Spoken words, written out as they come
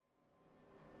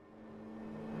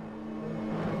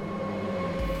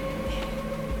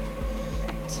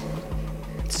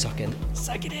Suck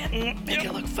it in. Make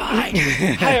it look fine.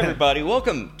 Hi, everybody.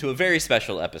 Welcome to a very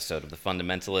special episode of The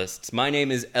Fundamentalists. My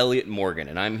name is Elliott Morgan,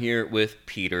 and I'm here with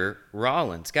Peter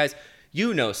Rollins. Guys,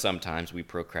 you know sometimes we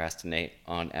procrastinate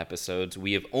on episodes.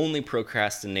 We have only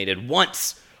procrastinated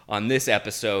once on this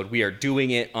episode. We are doing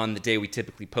it on the day we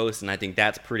typically post, and I think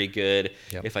that's pretty good,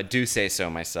 if I do say so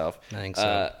myself. I think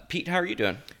so. Pete, how are you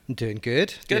doing? I'm doing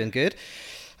good. Doing good.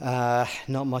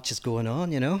 Not much is going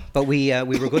on, you know. But we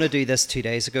were going to do this 2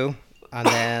 days ago, and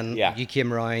then you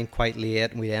came around quite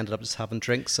late, and we ended up just having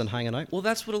drinks and hanging out. Well,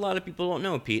 that's what a lot of people don't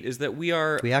know, Pete, is that we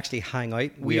actually hang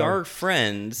out. We are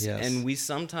friends, yes. And we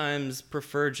sometimes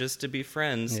prefer just to be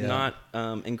friends, not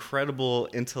incredible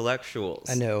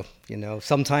intellectuals. I know,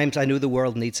 sometimes I know the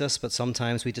world needs us, but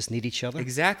sometimes we just need each other.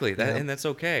 Exactly, and that's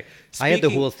okay. I had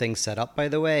the whole thing set up, by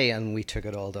the way, and we took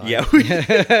it all down. Yeah,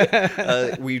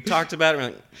 we talked about it. We're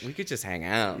like, we could just hang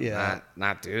out,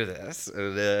 not do this.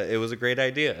 It was a great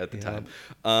idea at the time.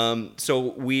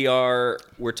 So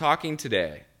we're talking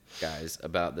today, guys,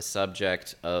 about the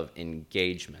subject of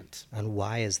engagement. And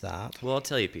why is that? Well, I'll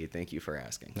tell you, Pete. Thank you for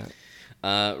asking.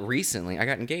 Recently, I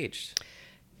got engaged.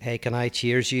 Hey, can I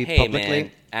cheers you publicly? publicly?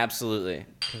 Man, absolutely.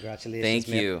 Congratulations, Thank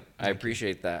mate. you. I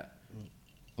appreciate that.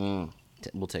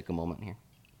 We'll take a moment here.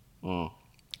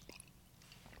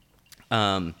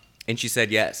 And she said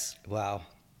yes. Wow.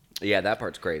 Yeah, that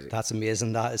part's crazy. That's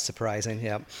amazing. That is surprising.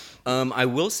 Yeah. I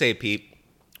will say, Pete,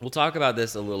 we'll talk about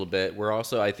this a little bit. We're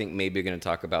also, I think, maybe going to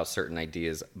talk about certain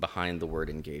ideas behind the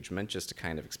word engagement, just to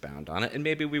kind of expound on it. And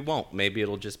maybe we won't. Maybe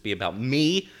it'll just be about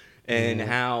me and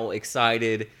how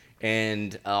excited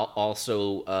and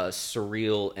also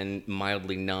surreal and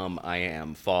mildly numb I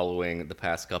am following the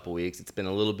past couple weeks. It's been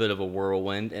a little bit of a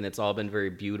whirlwind, and it's all been very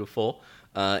beautiful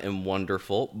and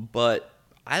wonderful. But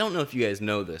I don't know if you guys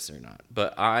know this or not,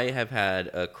 but I have had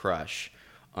a crush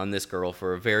on this girl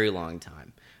for a very long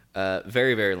time.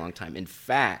 Very, very long time. In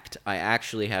fact, I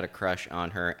actually had a crush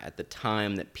on her at the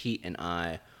time that Pete and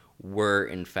I were,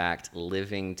 in fact,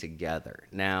 living together.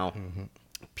 Now,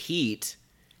 Pete,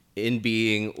 in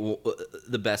being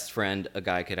the best friend a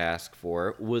guy could ask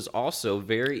for, was also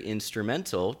very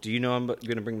instrumental. Do you know I'm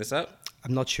going to bring this up?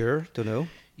 I'm not sure. Don't know.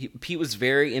 Pete was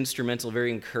very instrumental, very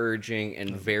encouraging,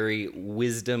 and very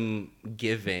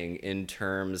wisdom-giving in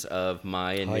terms of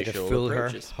my initial how to fool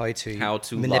approaches. Her, how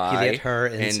to lie manipulate her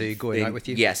into going out with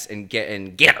you. Yes, and get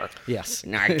her. Yes.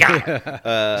 And I got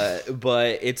her.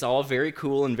 But it's all very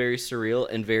cool and very surreal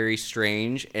and very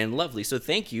strange and lovely. So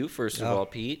thank you, first of all,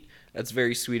 Pete. That's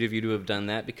very sweet of you to have done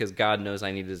that, because God knows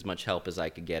I needed as much help as I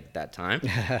could get at that time.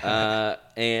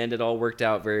 And it all worked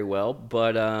out very well.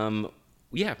 But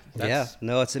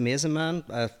no, it's amazing, man.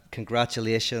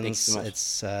 Congratulations. Thanks so much.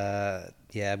 It's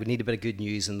we need a bit of good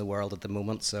news in the world at the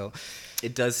moment, so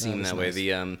it does seem that way.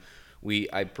 Nice.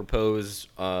 I proposed.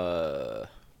 I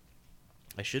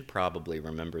should probably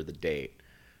remember the date.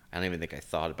 I don't even think I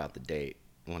thought about the date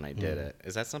when I did it.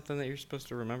 Is that something that you're supposed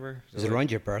to remember? Was it around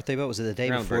your birthday? But was it the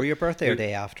day before your birthday or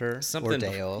day after? Or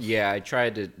day off? Yeah, I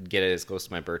tried to get it as close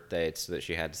to my birthday so that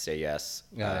she had to say yes.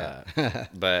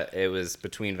 But it was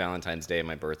between Valentine's Day and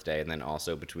my birthday, and then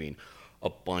also between a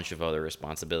bunch of other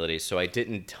responsibilities. So I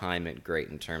didn't time it great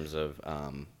in terms of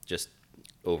just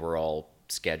overall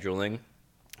scheduling.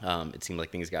 It seemed like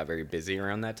things got very busy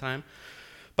around that time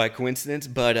by coincidence.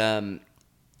 But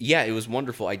it was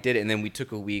wonderful. I did it, and then we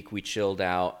took a week. We chilled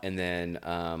out, and then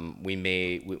when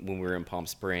we were in Palm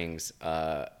Springs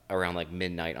around like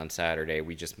midnight on Saturday,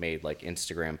 we just made like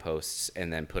Instagram posts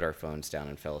and then put our phones down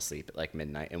and fell asleep at like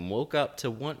midnight and woke up to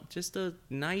the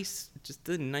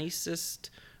nicest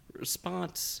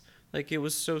response. Like, it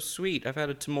was so sweet. I've had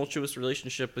a tumultuous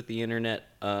relationship with the internet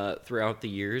throughout the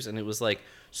years, and it was like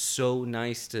so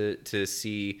nice to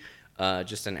see.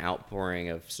 Just an outpouring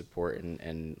of support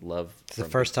and love. It's the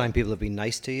first time people have been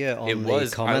nice to you on the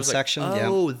comment section.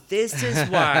 Oh, this is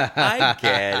why. I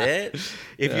get it.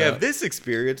 If you have this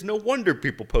experience, no wonder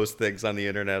people post things on the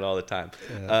internet all the time.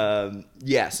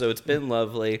 So it's been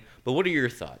lovely. But what are your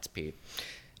thoughts, Pete?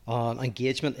 On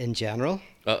engagement in general?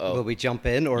 Uh-oh. Will we jump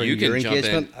in, or you your can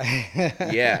engagement? Jump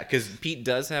in. Yeah, because Pete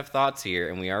does have thoughts here,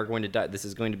 and we are going to this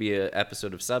is going to be an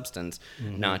episode of substance,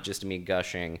 not just me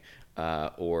gushing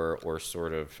or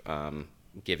sort of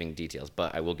giving details,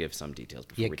 but I will give some details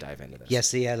before we dive into this.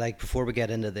 Yes, like before we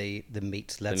get into the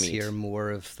meat, let's hear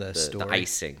more of the story. The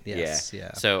icing. Yes,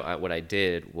 yeah. So what I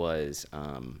did was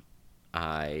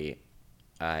I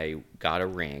got a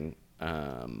ring.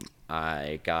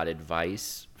 I got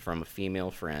advice from a female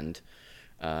friend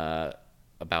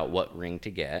about what ring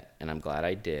to get, and I'm glad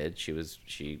I did.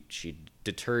 She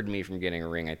deterred me from getting a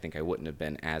ring I think I wouldn't have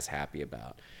been as happy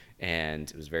about. and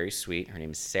it was very sweet. Her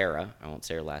name is Sarah. I won't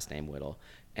say her last name, Whittle.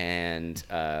 And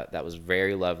that was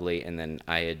very lovely. And then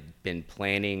I had been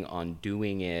planning on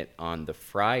doing it on the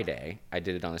Friday. I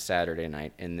did it on a Saturday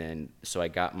night. And then so I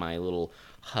got my little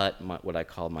hut, what I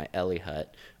call my Ellie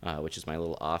hut, which is my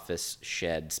little office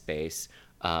shed space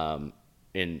by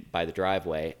the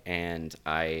driveway. And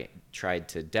I tried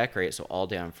to decorate. So all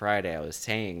day on Friday, I was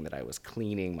saying that I was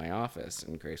cleaning my office.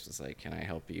 And Grace was like, can I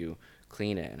help you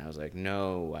clean it? And I was like,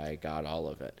 no, I got all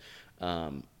of it.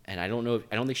 And I don't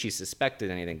think she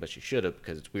suspected anything, but she should have,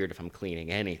 because it's weird if I'm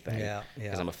cleaning anything. Yeah.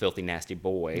 Because I'm a filthy, nasty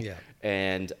boy. Yeah.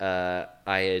 And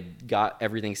I had got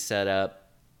everything set up.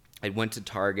 I went to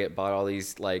Target, bought all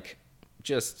these, like,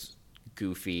 just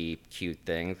goofy, cute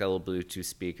things. Got a little Bluetooth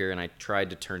speaker, and I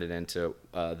tried to turn it into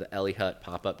the Ellie Hut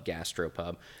pop-up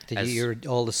gastropub. Did you hear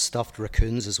all the stuffed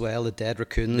raccoons as well? The dead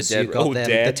raccoons? The dead, you got them,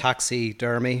 dead. The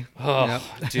taxidermy. Oh,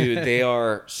 Yep. dude, they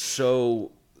are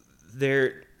so...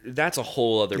 That's a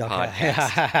whole other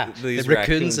podcast. The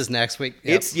raccoons is next week.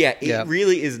 Yep. It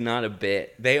really is not a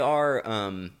bit. They are.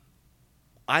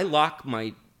 I lock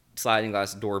my sliding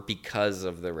glass door because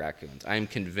of the raccoons. I'm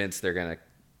convinced they're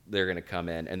gonna come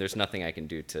in, and there's nothing I can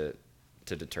do to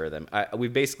deter them.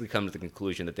 We've basically come to the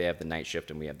conclusion that they have the night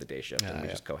shift and we have the day shift, and we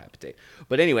just cohabitate.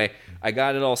 But anyway, I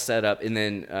got it all set up, and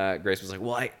then Grace was like,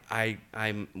 "Well,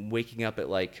 I'm waking up at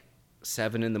like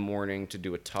 7 a.m. to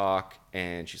do a talk,"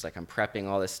 and she's like, "I'm prepping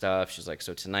all this stuff." She's like,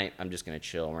 "So tonight I'm just gonna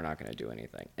chill. We're not gonna do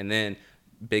anything." And then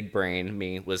big brain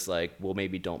me was like, "Well,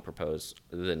 maybe don't propose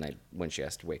the night when she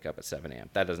has to wake up at 7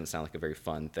 a.m. That doesn't sound like a very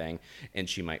fun thing, and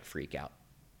she might freak out."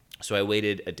 So I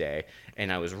waited a day,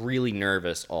 and I was really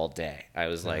nervous all day. I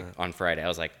was like, on Friday, I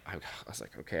was like,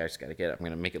 okay, I just gotta get it. I'm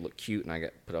gonna make it look cute, and I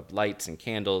got put up lights and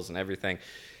candles and everything.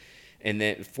 And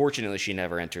then, fortunately, she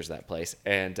never enters that place.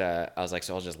 And I was like,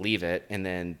 so I'll just leave it. And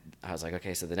then I was like,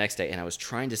 okay, so the next day. And I was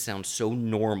trying to sound so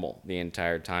normal the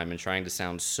entire time and trying to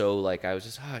sound so like I was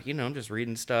just, I'm just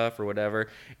reading stuff or whatever.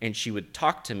 And she would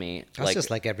talk to me. That's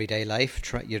just like everyday life.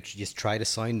 You just try to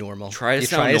sound normal. Try to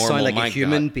sound like a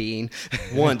human being.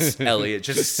 Once, Elliott,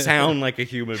 just sound like a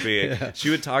human being. Yeah.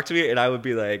 She would talk to me, and I would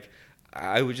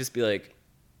just be like,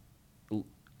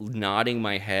 nodding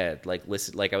my head, like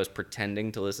listen, like I was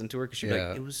pretending to listen to her, because she'd be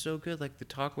like, "It was so good, like the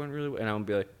talk went really well," and I would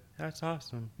be like, "That's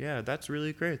awesome, yeah, that's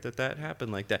really great that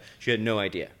happened like that." She had no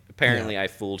idea. Apparently, I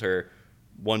fooled her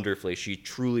wonderfully. She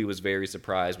truly was very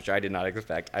surprised, which I did not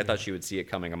expect. I thought she would see it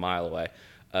coming a mile away.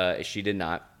 She did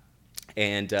not.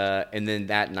 And then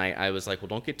that night I was like, well,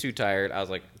 don't get too tired. I was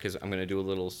like, because I'm going to do a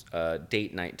little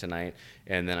date night tonight.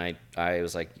 And then I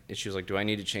was like, she was like, do I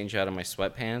need to change out of my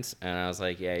sweatpants? And I was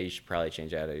like, yeah, you should probably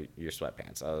change out of your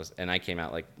sweatpants. I came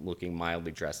out like looking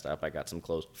mildly dressed up. I got some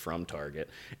clothes from Target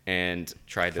and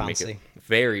tried to make it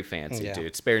very fancy,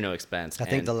 dude. Spare no expense. I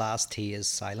think the last T is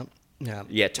silent.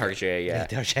 Yeah, Target, yeah.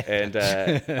 Target. And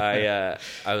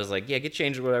I was like, yeah, get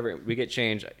changed or whatever. We get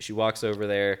changed. She walks over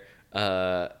there.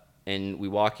 And we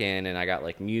walk in, and I got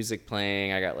like music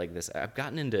playing. I got like this. I've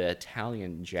gotten into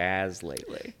Italian jazz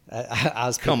lately.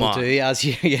 As people do,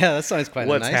 that sounds quite nice.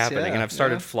 What's happening? Yeah, and I've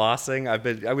started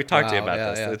flossing. We talked to you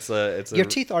about this. Yeah. It's your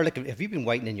teeth are like. Have you been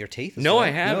whitening your teeth? No, I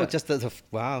haven't. No, just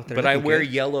wow. But I wear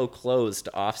yellow clothes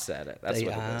to offset it. That's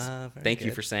what it is. Thank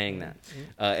you for saying that.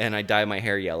 And I dye my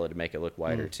hair yellow to make it look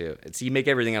whiter too. So you make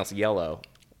everything else yellow.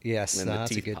 Yes,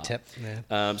 that's a good tip.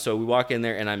 Yeah. So we walk in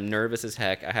there, and I'm nervous as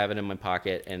heck. I have it in my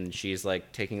pocket, and she's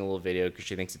like taking a little video because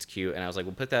she thinks it's cute. And I was like,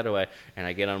 well, put that away. And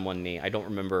I get on one knee. I don't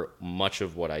remember much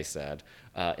of what I said.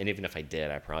 And even if I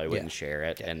did, I probably wouldn't share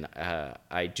it. Yeah. And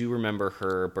I do remember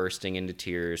her bursting into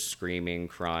tears, screaming,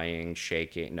 crying,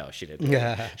 shaking. No, she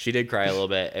didn't. She did cry a little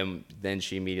bit. And then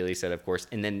she immediately said, of course.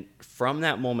 And then from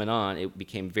that moment on, it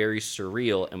became very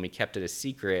surreal, and we kept it a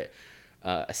secret.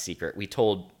 We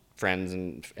told friends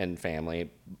and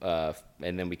family,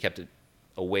 and then we kept it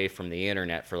away from the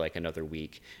internet for like another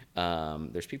week.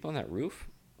 There's people on that roof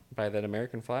by that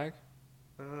American flag.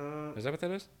 Is that what that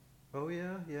is? Oh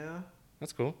yeah.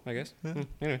 That's cool, I guess.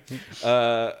 Anyway,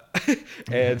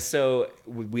 and so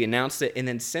we announced it, and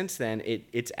then since then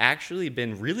it's actually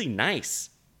been really nice.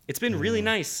 It's been really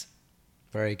nice.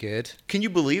 Very good. Can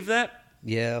you believe that?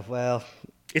 Yeah. Well,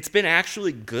 it's been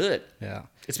actually good. Yeah.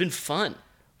 It's been fun.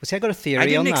 See, I got a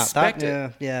theory on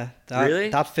that. Really?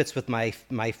 That fits with my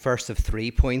first of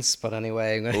 3 points. But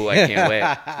anyway, oh, I can't wait.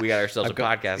 We got ourselves a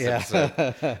podcast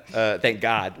episode. Thank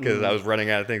God, because I was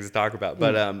running out of things to talk about.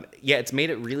 But it's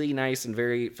made it really nice and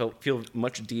feel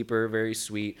much deeper, very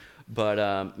sweet.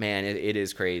 But man, it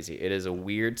is crazy. It is a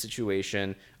weird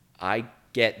situation. I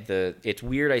get it's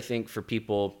weird. I think for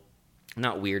people,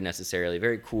 not weird necessarily.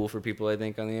 Very cool for people, I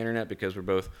think, on the internet, because we're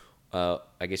both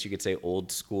I guess you could say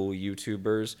old school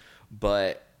YouTubers,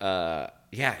 but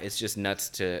yeah, it's just nuts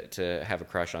to have a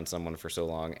crush on someone for so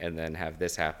long and then have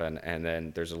this happen, and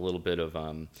then there's a little bit of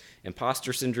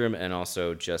imposter syndrome and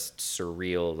also just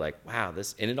surreal, like, wow,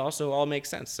 this, and it also all makes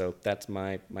sense. So that's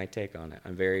my take on it.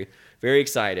 I'm very, very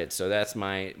excited. So that's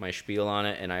my spiel on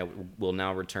it, and I will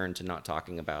now return to not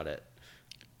talking about it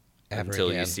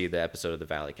until you see the episode of the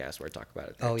Valleycast where I talk about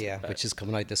it. Oh yeah, which is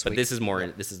coming out this week. But this is more.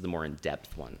 This is the more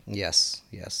in-depth one. Yes.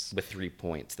 With 3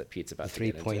 points that Pete's about to get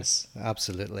into. 3 points,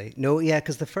 absolutely. No, yeah,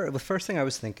 because the first thing I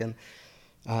was thinking,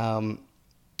 and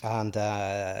I'm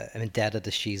indebted to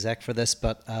Shizek for this,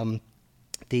 but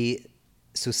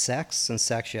so sex and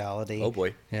sexuality. Oh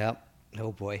boy. Yeah.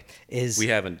 Oh boy. Is we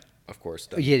haven't. Of course.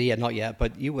 Done. Yeah, not yet,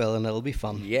 but you will, and it'll be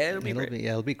fun. Yeah, it'll be great.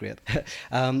 It'll be great.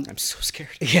 I'm so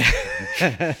scared.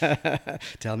 Yeah.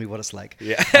 Tell me what it's like.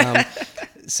 Yeah.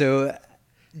 So,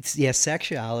 yeah,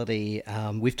 sexuality,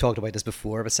 we've talked about this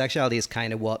before, but sexuality is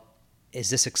kind of what is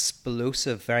this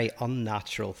explosive, very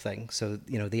unnatural thing. So,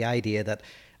 the idea that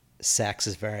sex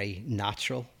is very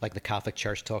natural, like the Catholic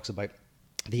Church talks about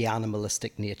the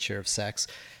animalistic nature of sex.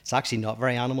 It's actually not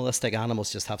very animalistic.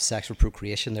 Animals just have sex for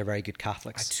procreation. They're very good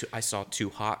Catholics. I saw 2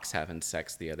 hawks having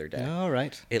sex the other day. Oh,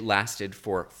 right. It lasted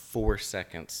for 4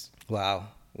 seconds. Wow.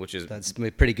 That's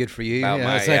pretty good for you. I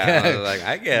was like,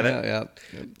 I get it.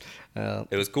 Yeah.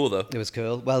 It was cool though. It was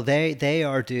cool. Well, they're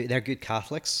good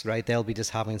Catholics, right? They'll be just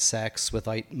having sex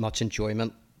without much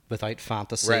enjoyment, without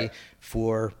fantasy,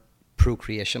 for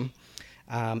procreation.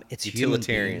 It's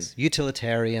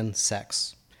utilitarian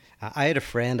sex. I had a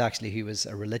friend actually who was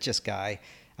a religious guy,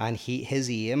 and his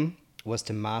aim was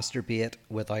to masturbate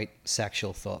without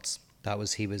sexual thoughts.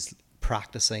 He was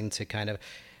practicing to kind of,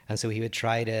 and so he would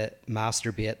try to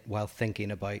masturbate while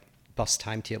thinking about bus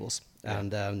timetables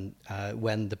and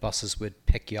when the buses would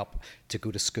pick you up to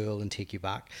go to school and take you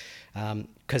back,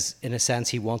 because in a sense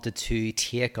he wanted to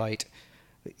take out,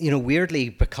 weirdly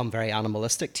become very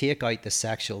animalistic, take out the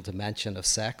sexual dimension of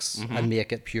sex and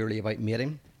make it purely about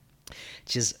mating,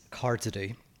 which is hard to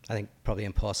do. I think probably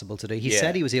impossible to do. He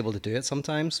said he was able to do it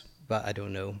sometimes, but I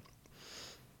don't know.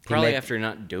 Probably after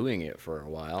not doing it for a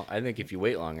while. I think if you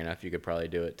wait long enough, you could probably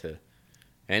do it to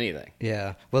anything.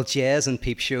 Yeah. Well, Jez and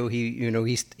Peep Show,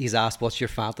 he's asked, what's your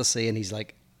fantasy? And he's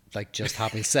like just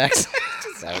having sex.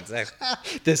 Just having sex.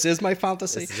 This is my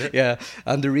fantasy. This is it. Yeah.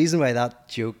 And the reason why that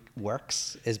joke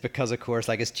works is because, of course,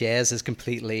 like his Jez is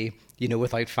completely,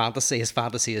 without fantasy. His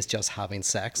fantasy is just having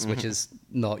sex, which is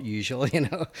not usual,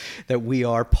 that we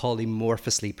are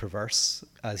polymorphously perverse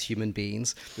as human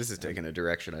beings. This is taking a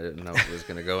direction I didn't know it was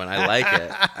going to go, and I like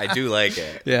it. I do like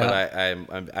it. Yeah.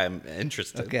 But I'm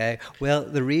interested. Okay. Well,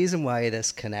 the reason why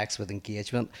this connects with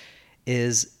engagement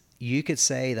is you could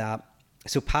say that.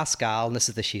 So Pascal, and this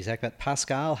is the Shizek, but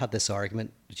Pascal had this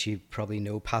argument, which you probably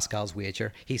know, Pascal's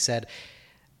wager. He said,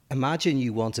 imagine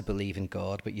you want to believe in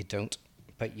God, but you don't.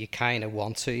 But you kind of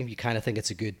want to. You kind of think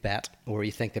it's a good bet, or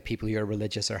you think that people who are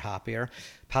religious are happier.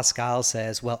 Pascal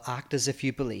says, well, act as if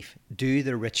you believe. Do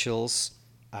the rituals,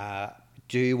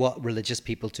 do what religious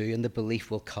people do, and the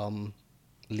belief will come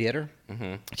later.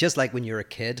 Mm-hmm. Just like when you're a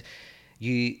kid,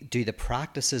 you do the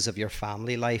practices of your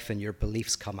family life and your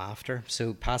beliefs come after.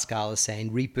 So Pascal is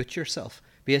saying, reboot yourself.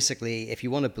 Basically, if you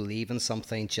want to believe in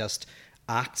something, just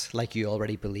act like you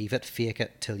already believe it. Fake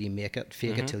it till you make it.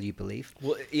 Fake it till you believe.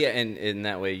 Well, yeah, and in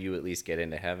that way, you at least get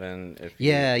into heaven. If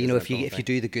you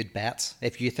do the good bets.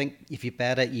 If you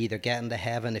bet it, you either get into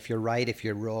heaven. If you're right, if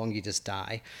you're wrong, you just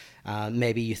die.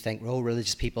 Maybe you think,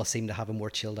 religious people seem to have a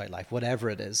more chilled out life. Whatever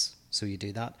it is, so you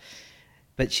do that.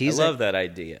 But I love that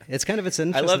idea. It's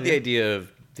interesting. I love the idea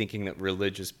of thinking that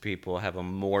religious people have a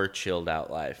more chilled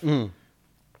out life.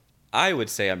 I would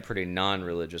say I'm pretty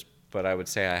non-religious, but I would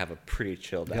say I have a pretty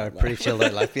chilled out life. Pretty chilled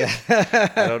out life, yeah.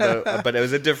 I don't know, but it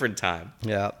was a different time.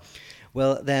 Yeah.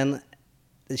 Well, then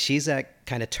Shizek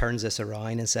kind of turns this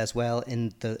around and says, well,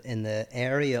 in the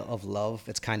area of love,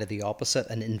 it's kind of the opposite,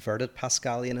 an inverted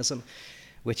Pascalianism,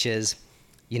 which is,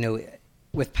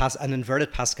 an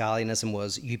inverted Pascalianism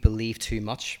was you believe too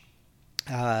much.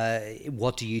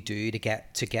 What do you do to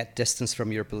get distance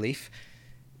from your belief?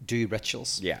 Do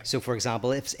rituals. Yeah. So, for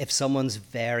example, if someone's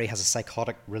has a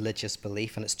psychotic religious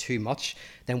belief and it's too much,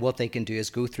 then what they can do is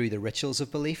go through the rituals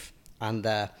of belief and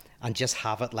just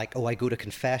have it like, I go to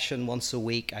confession once a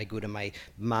week, I go to my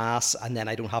mass, and then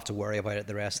I don't have to worry about it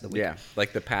the rest of the week. Yeah,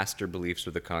 like the pastor believes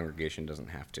or the congregation doesn't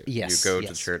have to. Yes. You go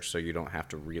to church so you don't have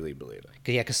to really believe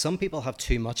it. Yeah, because some people have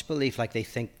too much belief, like they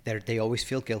think they always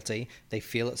feel guilty, they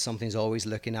feel that something's always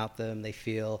looking at them, they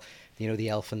feel, the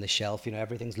elf on the shelf,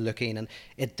 everything's looking, and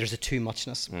there's a too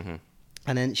muchness. Mm-hmm.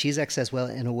 And then Shizek says, well,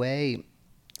 in a way,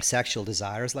 sexual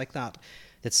desires like that,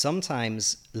 that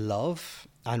sometimes love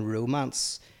and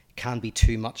romance can be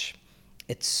too much.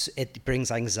 It brings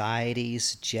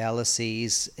anxieties,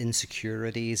 jealousies,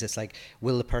 insecurities. It's like,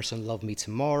 will the person love me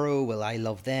tomorrow? Will I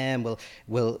love them?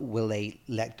 Will they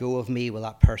let go of me? Will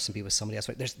that person be with somebody else?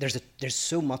 There's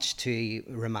so much to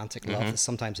romantic love. There's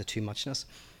sometimes a too muchness.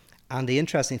 And the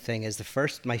interesting thing is,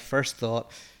 my first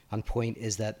thought and point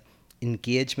is that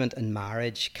engagement and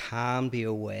marriage can be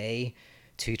a way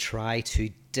to try to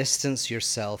distance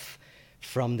yourself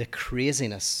from the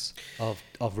craziness of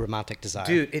romantic desire.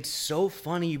 Dude, it's so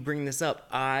funny you bring this up.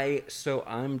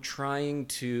 I'm trying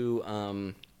to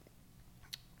I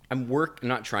am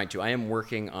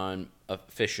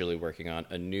officially working on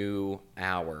a new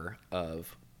hour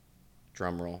of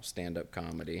drumroll stand-up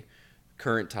comedy.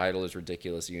 Current title is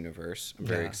Ridiculous Universe. I'm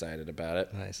very excited about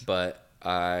it. Nice. But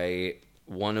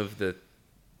one of the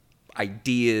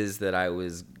ideas that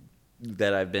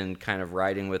I've been kind of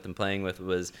writing with and playing with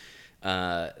was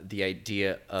the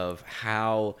idea of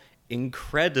how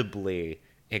incredibly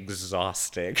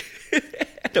exhausting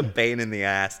and a pain in the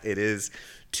ass it is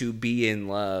to be in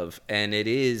love, and it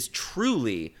is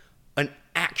truly an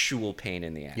actual pain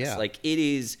in the ass. Yeah. Like, it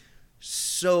is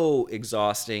so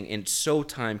exhausting and so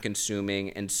time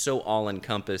consuming and so all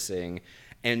encompassing.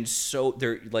 And so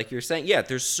there, like you're saying,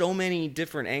 there's so many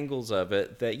different angles of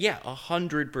it that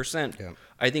 100%. Yeah.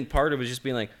 I think part of it is just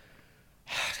being like,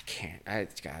 I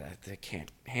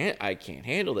can't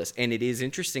handle this. And it is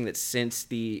interesting that since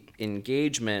the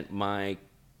engagement, my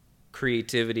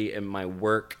creativity and my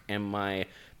work and my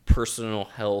personal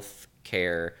health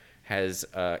care has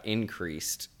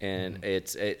increased, and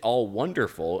it's all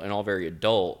wonderful and all very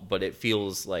adult, but it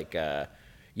feels like like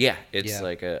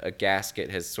a gasket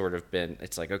has sort of been,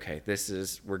 it's like, okay,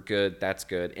 we're good, that's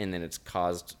good, and then it's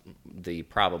caused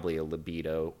probably a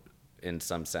libido in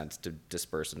some sense to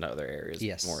disperse into other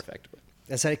areas more effectively.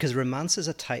 That's right, because romance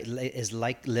is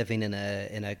like living in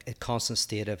a constant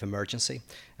state of emergency.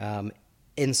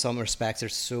 In some respects,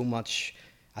 there's so much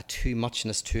too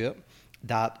muchness to it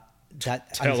that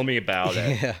Tell me about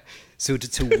it. Yeah. So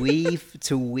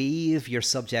to weave your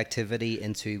subjectivity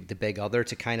into the big other,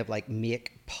 to kind of like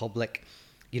make public,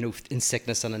 in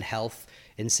sickness and in health,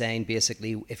 in saying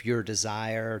basically, if your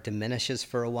desire diminishes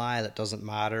for a while, it doesn't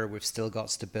matter. We've still got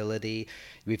stability.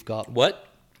 We've got what?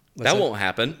 That won't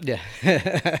happen. Yeah.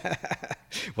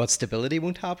 What, stability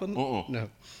won't happen? No.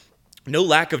 No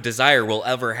lack of desire will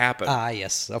ever happen.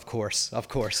 Yes, of course. What's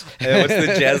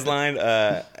the jazz line?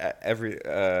 I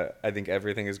think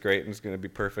everything is great and it's going to be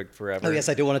perfect forever. Oh, yes,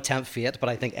 I don't want to tempt fate, but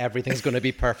I think everything's going to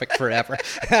be perfect forever.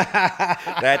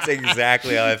 That's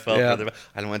exactly how I felt. Yeah.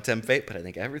 I don't want to tempt fate, but I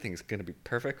think everything's going to be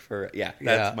perfect for. Yeah,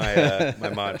 that's my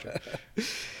mantra.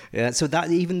 Yeah, so that,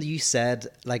 even you said,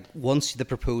 like, once the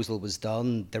proposal was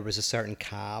done, there was a certain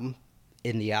calm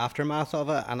in the aftermath of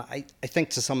it. And I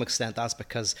think to some extent that's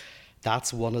because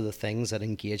that's one of the things that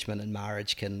engagement and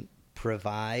marriage can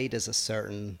provide, is a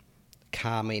certain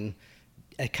calming,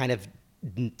 a kind of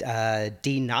a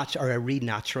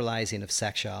renaturalizing of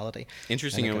sexuality.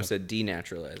 Interesting, you almost said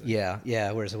denaturalizing.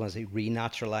 Yeah. Whereas I want to say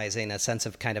renaturalizing, a sense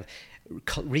of kind of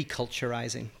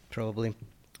reculturizing, probably,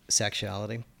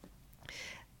 sexuality.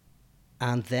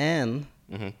 And then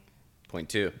Point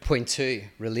two,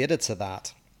 related to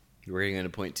that. We're getting into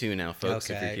point two now, folks.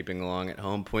 Okay. If you're keeping along at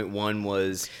home, point one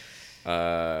was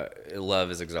love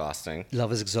is exhausting.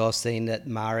 Love is exhausting. That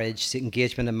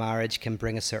engagement in marriage can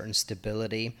bring a certain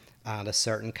stability and a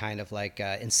certain kind of like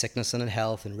in sickness and in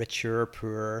health, and richer or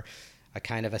poorer, a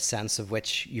kind of a sense of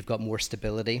which you've got more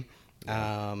stability,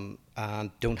 and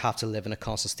don't have to live in a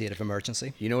constant state of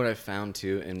emergency. You know what I've found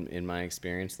too in my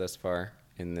experience thus far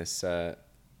in this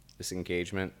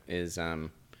engagement is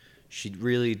she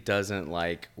really doesn't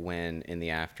like when, in the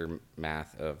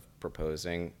aftermath of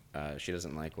proposing, she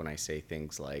doesn't like when I say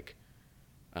things like,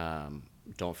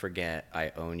 don't forget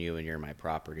I own you and you're my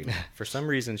property. For some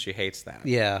reason, she hates that.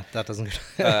 Yeah, that doesn't.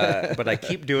 But I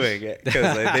keep doing it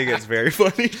because I think it's very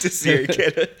funny to see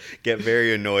her get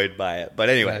very annoyed by it. But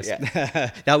anyway,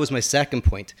 yes. That was my second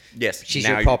point. Yes, she's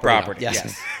your property.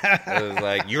 Yes. It was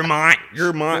like, you're mine.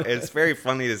 It's very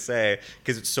funny to say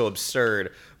because it's so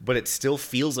absurd, but it still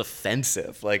feels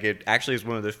offensive. Like, it actually is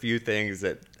one of the few things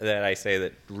that I say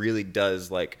that really does,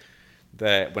 like,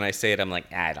 that when I say it, I'm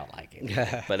like, I don't like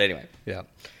it. But anyway. Yeah.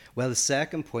 Well, the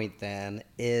second point then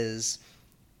is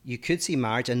you could see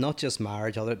marriage, and not just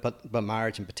marriage, but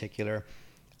marriage in particular,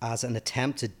 as an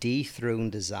attempt to dethrone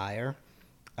desire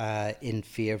in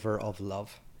favor of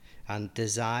love. And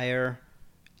desire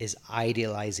is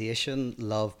idealization,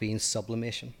 love being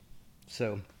sublimation.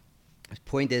 So the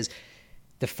point is,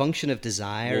 the function of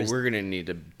desire Well, we're going to need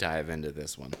to dive into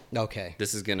this one. Okay.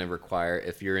 This is going to require,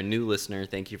 if you're a new listener,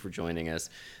 thank you for joining us.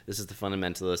 This is the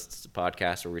Fundamentalists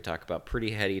podcast where we talk about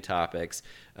pretty heady topics.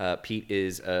 Pete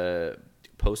is a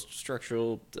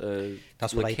post-structural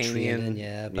That's what I train in,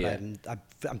 yeah. But yeah.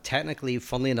 I'm technically,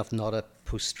 funnily enough, not a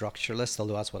post-structuralist,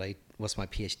 although that's what my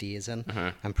PhD is in.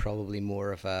 I'm probably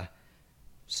more of a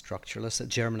structuralist, a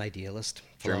German idealist.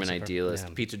 German philosopher. idealist.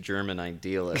 Yeah. Pete's a German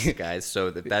idealist, guys. So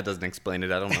if that doesn't explain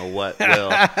it, I don't know what will.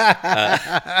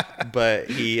 But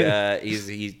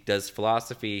he does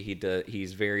philosophy.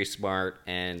 He's very smart,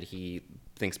 and he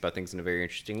thinks about things in a very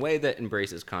interesting way that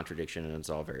embraces contradiction, and it's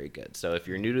all very good. So if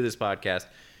you're new to this podcast,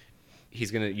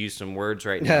 he's going to use some words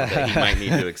right now that he might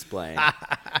need to explain.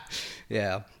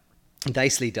 Yeah.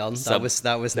 Nicely done. That was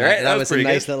a nice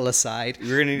good. little aside.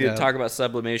 We're going to need to talk about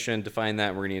sublimation, define that,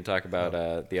 and we're going to need to talk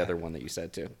about the other one that you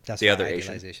said too. That's the right, other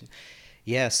idealization.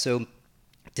 Yeah, so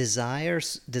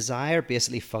desire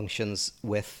basically functions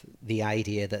with the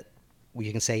idea that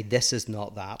you can say this is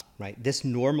not that, right? This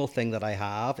normal thing that I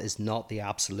have is not the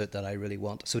absolute that I really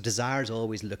want. So desire is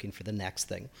always looking for the next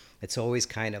thing. It's always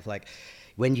kind of like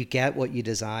when you get what you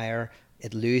desire,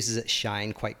 it loses its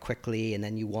shine quite quickly, and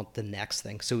then you want the next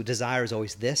thing. So desire is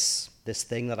always this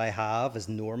thing that I have is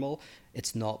normal.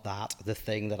 It's not that, the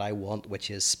thing that I want,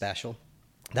 which is special.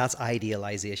 That's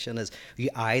idealization, is you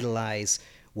idolize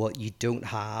what you don't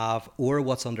have or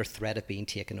what's under threat of being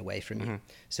taken away from you.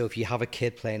 So if you have a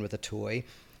kid playing with a toy,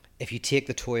 if you take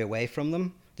the toy away from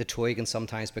them, the toy can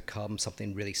sometimes become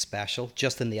something really special.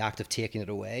 Just in the act of taking it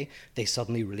away, they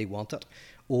suddenly really want it.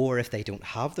 Or if they don't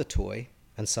have the toy,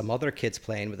 and some other kid's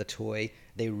playing with a toy,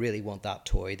 they really want that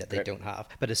toy that they don't have.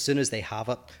 But as soon as they have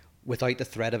it, without the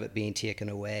threat of it being taken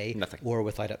away, or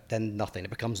without it, then nothing. It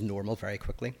becomes normal very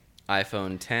quickly.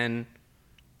 iPhone 10,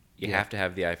 you have to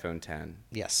have the iPhone 10.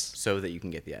 Yes. So that you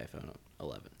can get the iPhone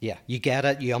 11. Yeah, you get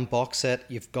it, you unbox it,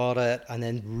 you've got it, and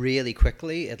then really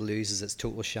quickly it loses its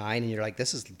total shine, and you're like,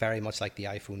 this is very much like the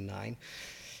iPhone 9.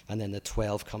 And then the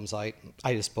 12 comes out.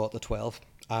 I just bought the 12.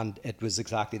 And it was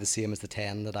exactly the same as the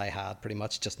 10 that I had, pretty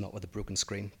much, just not with a broken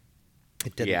screen.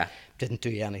 It didn't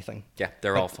do anything. Yeah,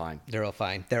 they're all fine. They're all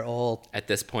fine. They're all at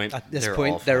this point.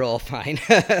 They're all fine.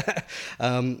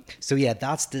 So yeah,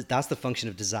 that's the function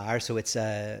of desire. So it's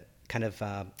a kind of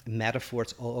metaphor.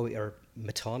 It's or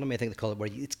metonymy, I think they call it, where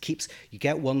you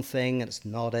get one thing and it's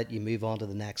not it. You move on to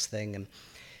the next thing,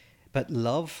 but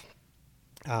love.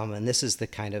 And this is the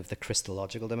kind of the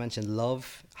Christological dimension.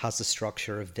 Love has the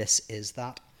structure of this is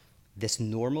that. This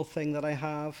normal thing that I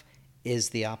have is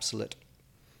the absolute.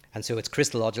 And so it's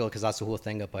Christological because that's the whole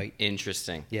thing about...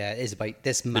 Interesting. Yeah, it is about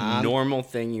this man... The normal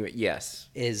thing is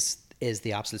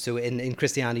the absolute. So in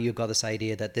Christianity, you've got this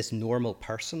idea that this normal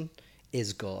person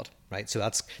is God, right? So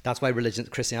that's why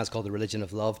Christianity is called the religion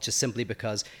of love, just simply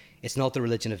because it's not the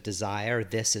religion of desire.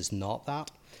 This is not that.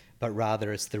 But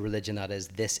rather it's the religion that is,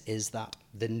 this is that.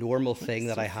 The normal thing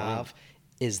that I have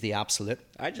is the absolute.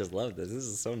 I just love this. This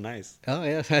is so nice. Oh,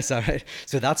 yeah, that's all right.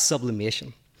 So that's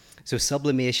sublimation. So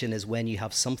sublimation is when you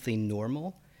have something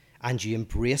normal and you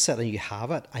embrace it and you have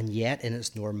it, and yet in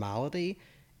its normality,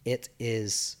 it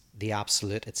is the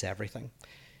absolute, it's everything.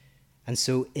 And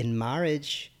so in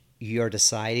marriage, you're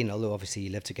deciding, although obviously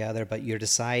you live together, but you're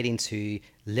deciding to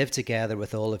live together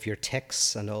with all of your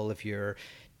tics and all of your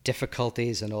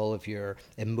difficulties and all of your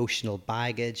emotional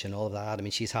baggage and all of that. I mean,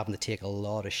 she's having to take a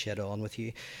lot of shit on with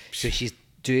you. So she's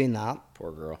doing that.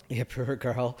 Poor girl. Yeah, poor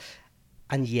girl.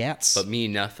 And yet... But me,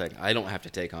 nothing. I don't have to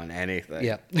take on anything.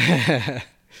 Yeah.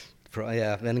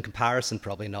 Yeah, and in comparison,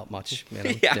 probably not much. You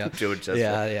know? Yeah, I'm doing just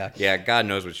Yeah, God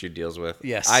knows what she deals with.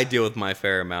 Yes. I deal with my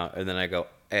fair amount, and then I go,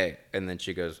 hey. And then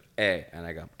she goes, hey. And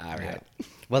I go, all right.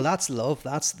 Well, that's love.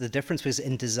 That's the difference, because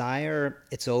in desire,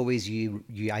 it's always you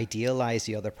idealize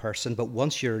the other person. But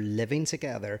once you're living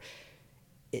together,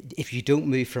 if you don't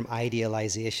move from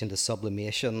idealization to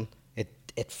sublimation,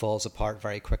 it falls apart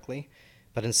very quickly.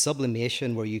 But in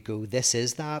sublimation, where you go, this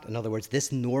is that. In other words,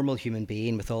 this normal human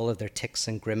being with all of their tics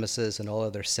and grimaces and all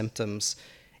of their symptoms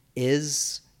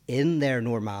is, in their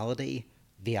normality,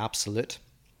 the absolute.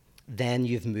 Then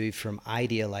you've moved from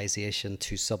idealization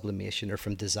to sublimation, or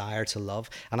from desire to love.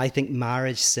 And I think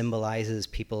marriage symbolizes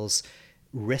people's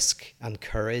risk and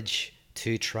courage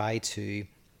to try to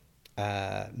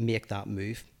make that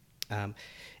move.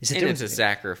 It's a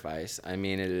sacrifice. I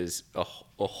mean, it is a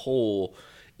whole...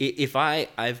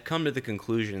 I've come to the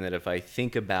conclusion that if I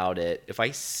think about it, if I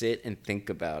sit and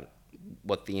think about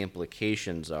what the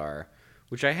implications are,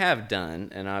 which I have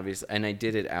done, and obviously, and I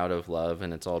did it out of love,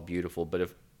 and it's all beautiful, but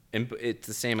it's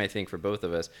the same, I think, for both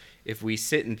of us. If we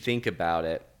sit and think about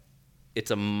it,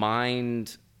 it's a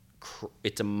mind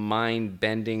it's a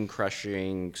mind-bending,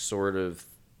 crushing sort of.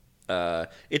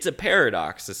 It's a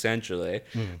paradox essentially,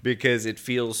 because it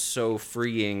feels so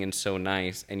freeing and so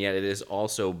nice, and yet it is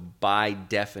also by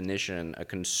definition a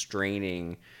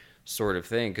constraining sort of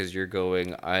thing, because you're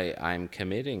going, I'm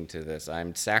committing to this.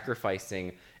 I'm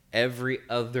sacrificing every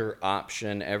other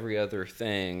option, every other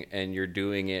thing, and you're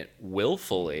doing it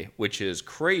willfully, which is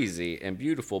crazy and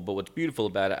beautiful. But what's beautiful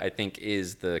about it, I think,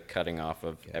 is the cutting off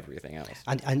of everything else.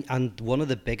 And one of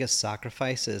the biggest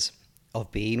sacrifices of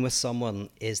being with someone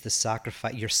is the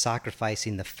sacrifice. You're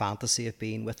sacrificing the fantasy of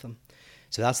being with them.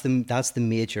 So that's the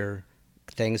major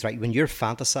things, right? When you're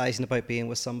fantasizing about being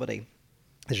with somebody,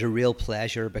 there's a real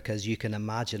pleasure because you can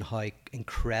imagine how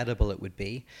incredible it would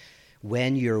be.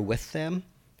 When you're with them,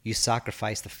 you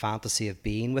sacrifice the fantasy of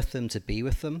being with them to be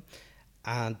with them.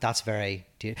 And that's very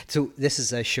dear. So this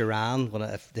is Sharan, one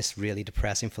of this really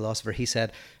depressing philosopher. He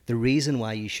said, the reason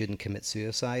why you shouldn't commit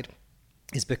suicide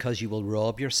is because you will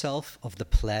rob yourself of the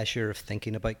pleasure of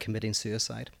thinking about committing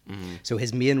suicide. So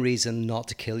his main reason not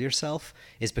to kill yourself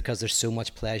is because there's so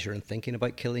much pleasure in thinking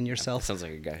about killing yourself. That sounds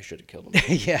like a guy who should have killed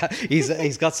him. Yeah,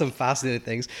 he's got some fascinating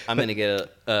things. I'm going to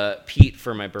get Pete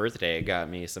for my birthday got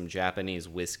me some Japanese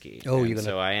whiskey. Oh, you're gonna...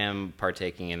 So I am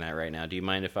partaking in that right now. Do you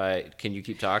mind if can you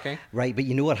keep talking? Right, but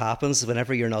you know what happens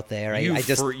whenever you're not there? You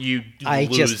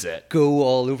lose it. Go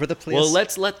all over the place. Well,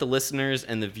 let's let the listeners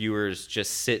and the viewers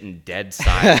just sit in dead silence.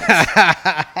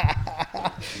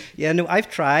 Yeah, no, I've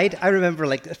tried. I remember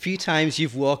like a few times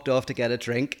you've walked off to get a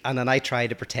drink, and then I try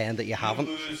to pretend that you haven't.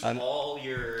 Lose all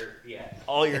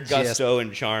your gusto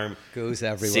and charm goes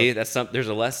everywhere. See, there's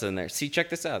a lesson there. See, check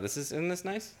this out. Isn't this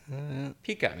nice?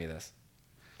 Pete got me this.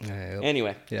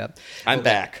 Anyway, yeah, I'm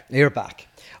back. You're back.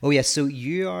 Oh yeah, so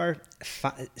you are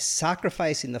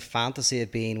sacrificing the fantasy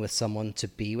of being with someone to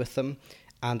be with them,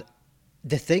 and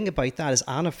the thing about that is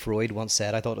Anna Freud once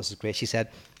said, I thought this was great. She said,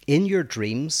 in your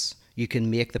dreams, you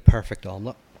can make the perfect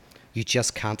omelette. You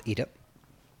just can't eat it.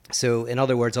 So in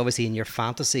other words, obviously in your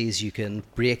fantasies, you can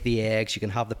break the eggs, you can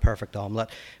have the perfect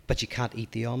omelette, but you can't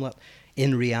eat the omelette.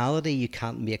 In reality, you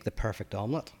can't make the perfect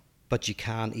omelette, but you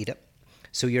can eat it.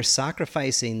 So you're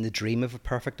sacrificing the dream of a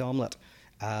perfect omelette.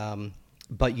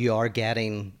 But you are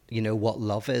getting, what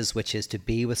love is, which is to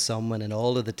be with someone in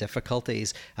all of the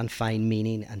difficulties and find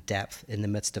meaning and depth in the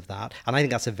midst of that. And I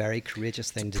think that's a very courageous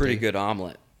thing to do. Pretty good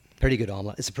omelet. Pretty good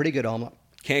omelet. It's a pretty good omelet.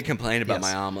 Can't complain about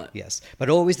my omelet. Yes. But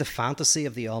always the fantasy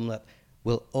of the omelet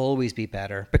will always be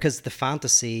better, because the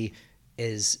fantasy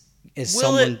is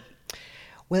someone...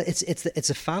 Well, it's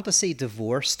a fantasy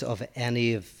divorced of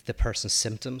any of the person's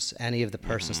symptoms, any of the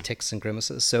person's tics and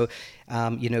grimaces. So,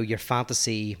 your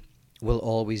fantasy will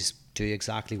always do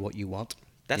exactly what you want.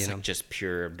 That's like just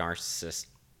pure narcissist,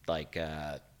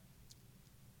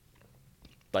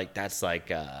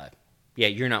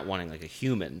 you're not wanting like a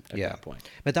human at that point.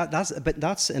 But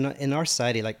that's in our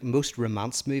society, like most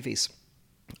romance movies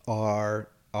are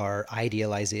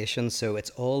idealization. So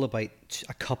it's all about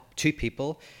two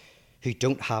people who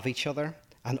don't have each other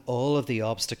and all of the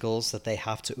obstacles that they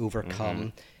have to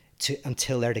overcome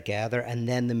until they're together, and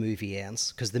then the movie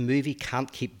ends, because the movie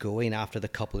can't keep going after the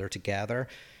couple are together,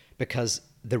 because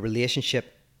the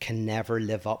relationship can never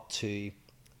live up to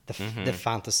the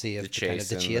fantasy of the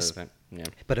chase. Yeah.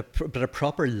 But a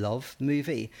proper love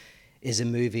movie is a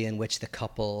movie in which the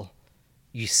couple,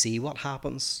 you see what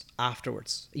happens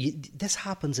afterwards. This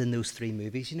happens in those three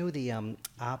movies. The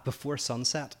Before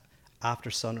Sunset, After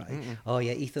Sunrise. Oh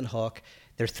yeah, Ethan Hawke.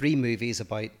 There are three movies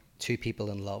about two people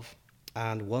in love.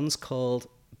 And one's called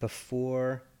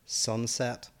Before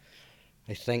Sunset,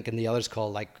 I think, and the other's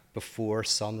called like Before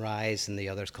Sunrise, and the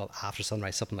other's called After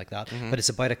Sunrise, something like that. But it's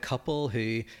about a couple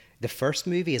who, the first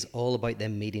movie is all about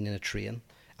them meeting in a train,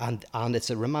 and it's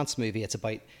a romance movie. It's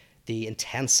about the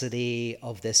intensity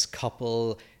of this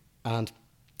couple, and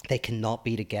they cannot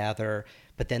be together.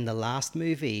 But then the last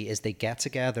movie is they get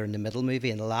together in the middle movie,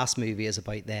 and the last movie is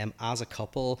about them as a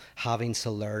couple having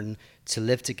to learn to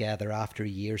live together after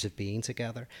years of being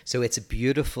together. So it's a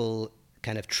beautiful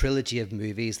kind of trilogy of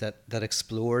movies that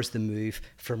explores the move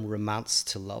from romance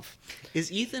to love.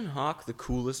 Is Ethan Hawke the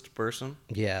coolest person?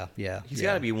 Yeah. He's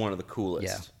got to be one of the coolest.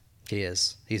 Yeah. He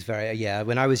is. He's very,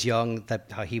 when I was young,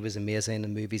 how he was amazing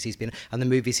in movies he's been, and the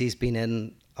movies he's been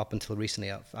in up until recently,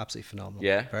 absolutely phenomenal.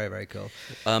 Yeah. Very, very cool.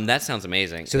 That sounds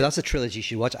amazing. So that's a trilogy you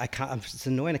should watch. It's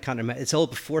annoying, I can't remember. It's all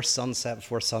Before Sunset,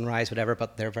 Before Sunrise, whatever,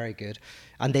 but they're very good.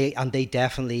 And they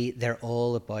definitely, they're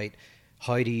all about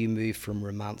how do you move from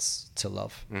romance to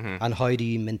love, and how do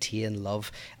you maintain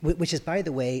love, which is, by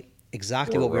the way,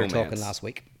 exactly what we were talking last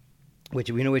week.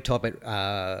 Which we talked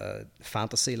about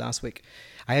fantasy last week.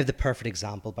 I have the perfect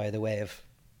example, by the way, of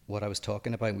what I was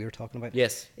talking about, we were talking about.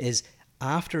 Yes. Is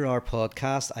after our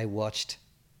podcast, I watched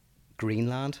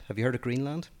Greenland. Have you heard of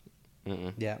Greenland?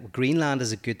 Mm-mm. Yeah, well, Greenland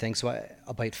is a good thing. So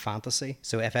about fantasy.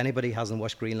 So if anybody hasn't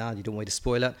watched Greenland, you don't want to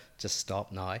spoil it, just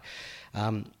stop now.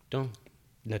 Don't.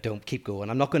 No, don't keep going.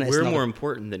 I'm not going to. We're more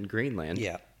important than Greenland.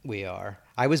 Yeah, we are.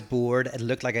 I was bored.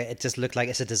 It just looked like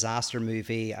it's a disaster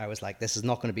movie. I was like, this is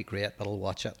not going to be great, but I'll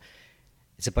watch it.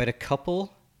 It's about a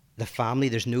couple. The family,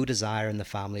 there's no desire in the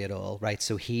family at all, right?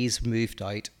 So he's moved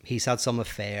out. He's had some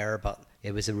affair, but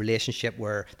it was a relationship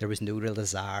where there was no real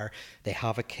desire. They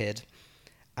have a kid.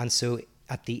 And so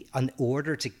in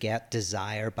order to get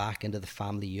desire back into the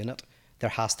family unit,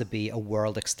 there has to be a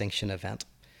world extinction event.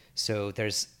 So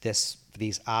there's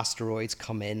these asteroids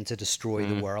come in to destroy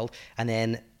the world. And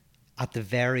then at the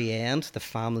very end, the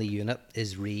family unit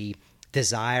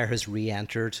desire has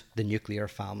re-entered the nuclear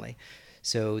family.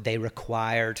 So they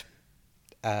required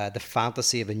the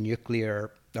fantasy of an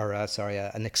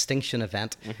extinction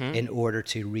event in order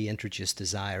to reintroduce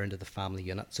desire into the family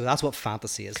unit. So that's what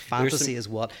fantasy is. Fantasy is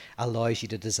what allows you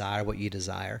to desire what you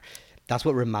desire. That's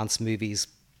what romance movies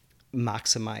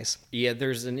maximize. Yeah,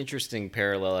 there's an interesting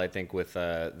parallel, I think, with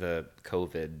the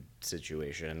COVID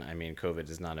situation. I mean, COVID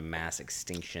is not a mass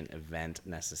extinction event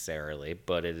necessarily,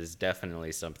 but it is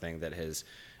definitely something that has,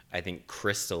 I think,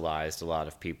 crystallized a lot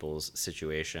of people's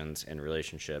situations and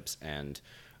relationships and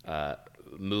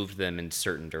moved them in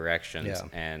certain directions,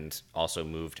 and also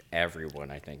moved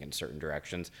everyone, I think, in certain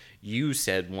directions. You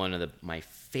said one of my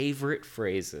favorite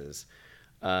phrases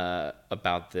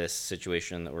about this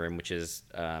situation that we're in, which is,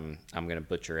 I'm going to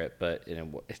butcher it, but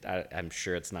I'm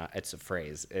sure it's not. It's a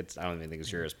phrase. I don't even think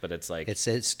it's yours, but it's like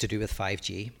it's to do with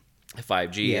 5G.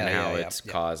 5G and how it's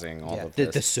causing all of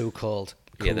this. The so-called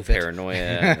COVID. Yeah, the paranoia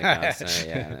and the constant,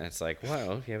 and it's like,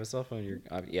 wow, if you have a cell phone, you're,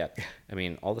 I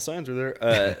mean, all the signs are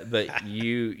there. But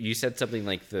you said something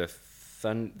like the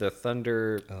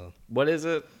thunder, what is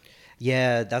it?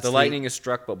 Yeah, that's the lightning is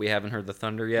struck, but we haven't heard the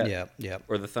thunder yet. Yeah.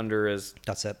 Or the thunder is...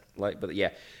 That's it. But yeah.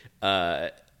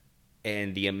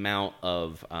 And the amount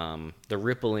of the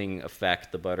rippling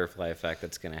effect, the butterfly effect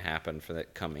that's going to happen for the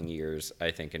coming years, I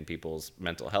think, in people's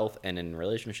mental health and in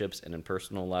relationships and in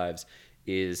personal lives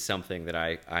is something that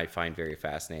I find very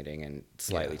fascinating and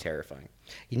slightly terrifying.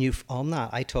 On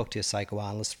that, I talked to a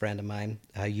psychoanalyst friend of mine.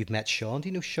 You've met Sean. Do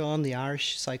you know Sean, the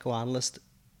Irish psychoanalyst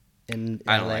in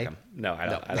LA? I don't like him. No, I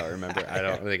don't. I don't remember. I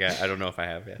don't know if I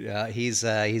have. Yeah, he's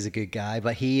a good guy,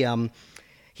 but he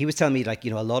was telling me, like, a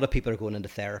lot of people are going into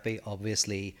therapy,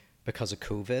 obviously because of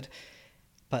COVID,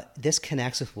 but this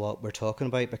connects with what we're talking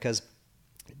about, because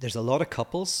there's a lot of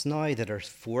couples now that are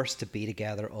forced to be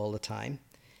together all the time.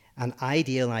 And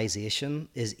idealization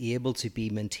is able to be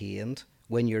maintained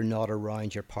when you're not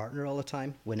around your partner all the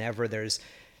time. Whenever there's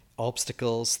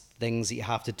obstacles, things that you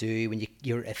have to do, when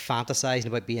you're fantasizing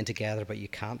about being together, but you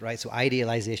can't, right? So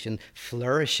idealization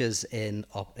flourishes in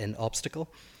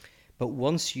obstacle. But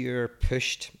once you're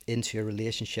pushed into a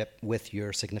relationship with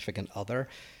your significant other,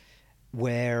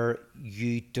 where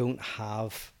you don't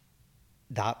have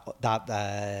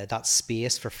that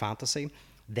space for fantasy,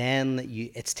 then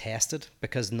it's tested,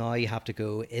 because now you have to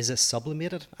go, is it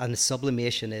sublimated? And the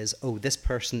sublimation is, this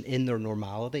person in their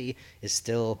normality is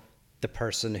still the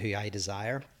person who I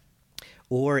desire.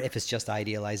 Or if it's just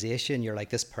idealization, you're like,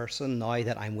 this person, now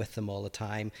that I'm with them all the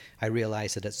time, I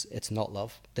realize that it's not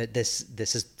love, that this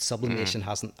is sublimation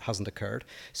hasn't occurred.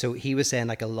 So he was saying,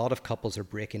 like, a lot of couples are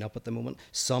breaking up at the moment.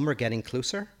 Some are getting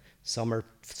closer, some are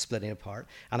splitting apart.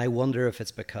 And I wonder if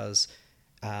it's because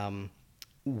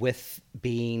with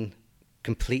being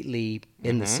completely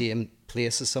in the same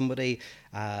place as somebody,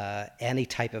 any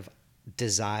type of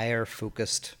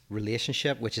desire-focused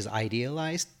relationship, which is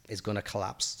idealized, is going to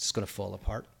collapse. It's going to fall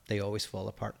apart. They always fall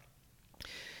apart.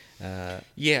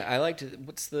 I liked it.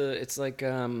 It's like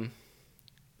the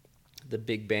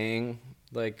Big Bang,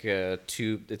 like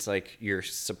it's like you're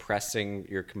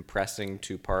compressing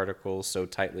two particles so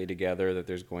tightly together that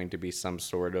there's going to be some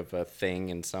sort of a thing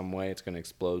in some way. It's going to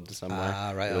explode in some way.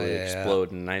 Right. It'll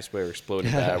explode in a nice way or explode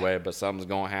in a bad way, but something's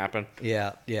going to happen.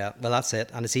 Yeah. Well, that's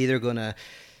it. And it's either going to,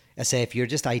 I say, if you're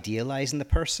just idealizing the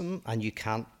person and you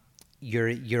can't,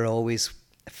 you're always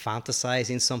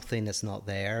fantasizing something that's not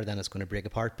there, then it's going to break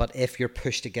apart. But if you're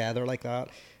pushed together like that,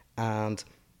 and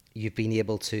you've been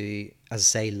able to, as I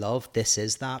say, love,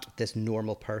 this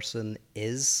normal person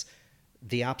is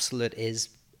the absolute, is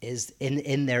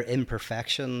in their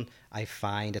imperfection, I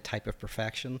find a type of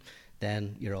perfection,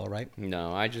 then you're all right.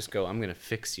 No, I just go, I'm going to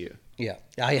fix you. Yeah.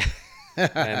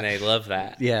 And they love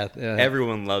that. Yeah.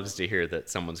 Everyone loves to hear that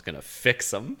someone's going to fix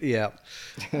them. Yeah.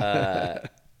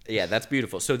 Yeah, that's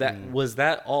beautiful. So was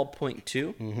that all point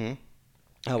two? Mm-hmm.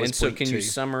 And so can you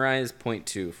summarize point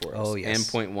 2 for us? Oh, yes. And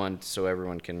point 1 so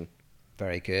everyone can...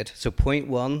 Very good. So point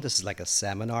 1, this is like a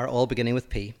seminar, all beginning with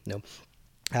P. No.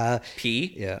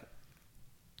 P? Yeah.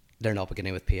 They're not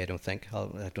beginning with P, I don't think.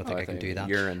 I don't think I can do that.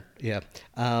 Urine. Yeah.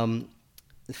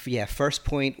 First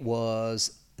point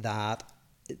was that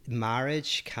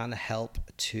marriage can help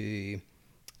to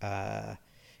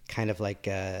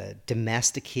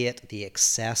domesticate the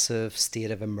excessive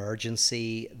state of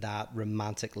emergency that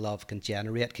romantic love can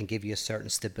generate, can give you a certain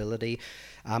stability,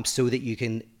 so that you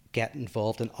can get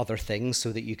involved in other things,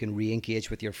 so that you can re-engage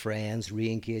with your friends,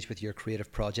 re-engage with your creative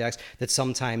projects that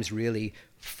sometimes really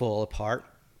fall apart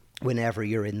whenever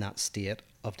you're in that state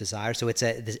of desire. So it's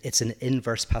an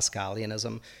inverse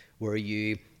Pascalianism, where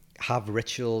you have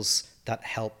rituals that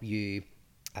help you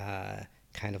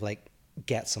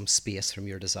get some space from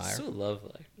your desire. So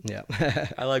lovely. Yeah.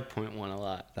 I like point 1 a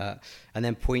lot. And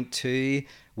then point 2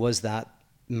 was that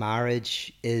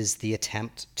marriage is the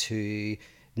attempt to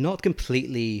not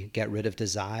completely get rid of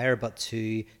desire, but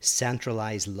to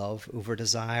centralize love over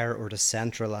desire, or to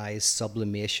centralize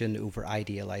sublimation over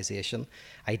idealization.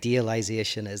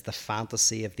 Idealization is the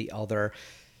fantasy of the other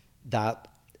that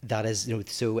is,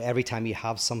 so every time you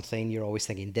have something, you're always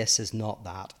thinking, this is not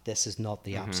that, this is not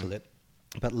the absolute.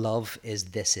 But love is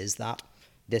that.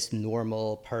 This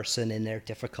normal person in their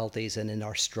difficulties and in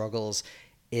our struggles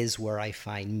is where I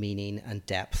find meaning and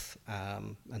depth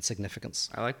and significance.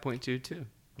 I like point 2 too.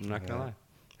 I'm not going to lie.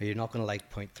 You're not going to like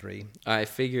point 3. I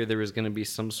figure there was going to be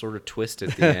some sort of twist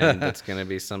at the end that's going to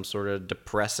be some sort of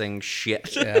depressing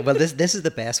shit. Yeah, well, this is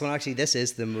the best one. Actually, this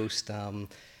is the most...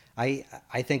 I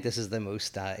think this is the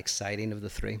most exciting of the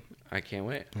 3. I can't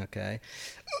wait. Okay.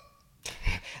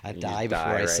 I die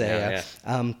before I say it.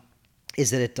 Yeah. Is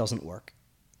that it doesn't work.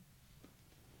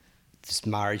 This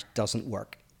marriage doesn't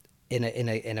work in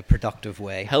a productive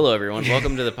way. Hello, everyone.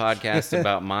 Welcome to the podcast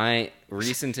about my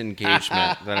recent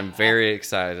engagement that I'm very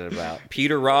excited about.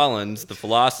 Peter Rollins, the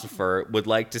philosopher, would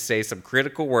like to say some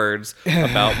critical words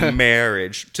about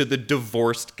marriage to the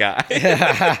divorced guy.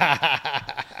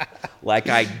 Like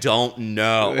I don't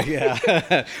know.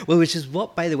 Yeah. Well, which is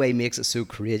what, by the way, makes it so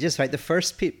courageous, right? The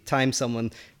first time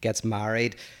someone gets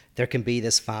married, there can be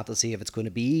this fantasy of it's going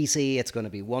to be easy, it's going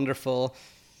to be wonderful.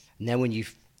 And then when you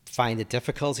find the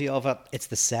difficulty of it, it's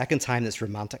the second time that's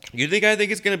romantic. You think I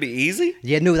think it's going to be easy?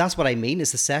 Yeah, no, that's what I mean.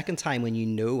 It's the second time when you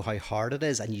know how hard it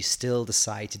is and you still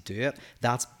decide to do it.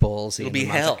 That's ballsy. It'll be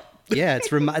romantic. Hell. Yeah,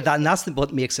 and that's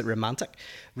what makes it romantic.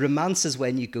 Romance is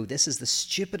when you go, this is the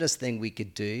stupidest thing we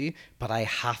could do, but I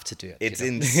have to do it. It's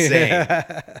insane.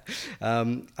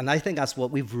 And I think that's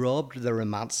what we've robbed the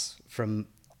romance from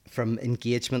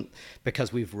engagement,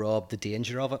 because we've robbed the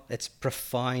danger of it. It's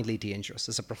profoundly dangerous.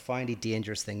 It's a profoundly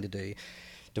dangerous thing to do.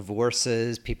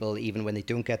 Divorces, people, even when they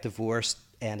don't get divorced,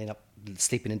 ending up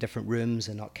sleeping in different rooms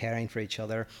and not caring for each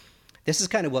other. This is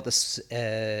kind of what this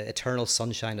Eternal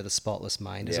Sunshine of the Spotless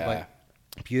Mind is about.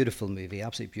 Beautiful movie,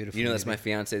 absolutely beautiful. You know, that's my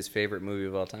fiance's favorite movie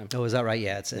of all time. Oh, is that right?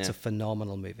 Yeah, it's a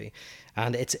phenomenal movie,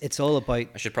 and it's all about.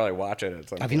 I should probably watch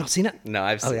it. Have you not seen it? No,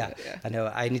 I've seen it. Yeah. I know.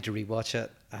 I need to rewatch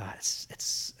it.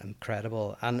 It's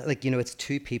incredible, and it's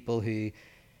two people who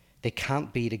they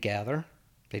can't be together.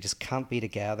 They just can't be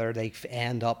together. They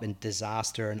end up in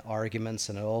disaster and arguments,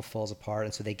 and it all falls apart.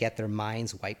 And so they get their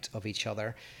minds wiped of each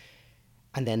other.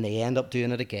 And then they end up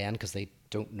doing it again because they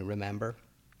don't remember.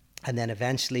 And then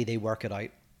eventually they work it out.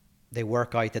 They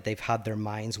work out that they've had their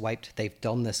minds wiped. They've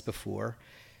done this before.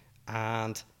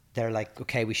 And they're like,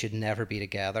 okay, we should never be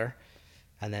together.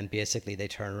 And then basically they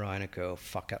turn around and go,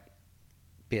 fuck it.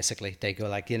 Basically, they go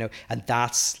like, and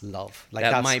that's love. Like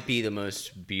that might be the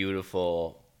most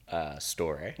beautiful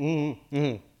story. Mm-hmm,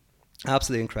 mm-hmm.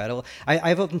 Absolutely incredible.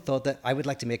 I've often thought that I would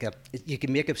like to you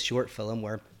can make a short film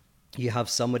where you have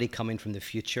somebody coming from the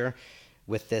future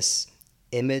with this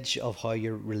image of how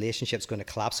your relationship's going to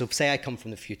collapse. So say I come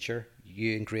from the future,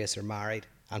 you and Grace are married,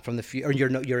 and from the future, or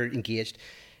you're engaged,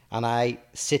 and I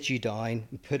sit you down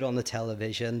and put on the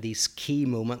television these key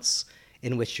moments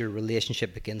in which your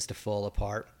relationship begins to fall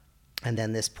apart. And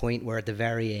then this point where at the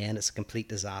very end, it's a complete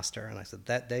disaster. And I said,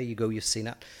 there you go, you've seen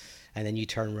it. And then you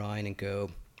turn around and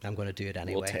go, I'm going to do it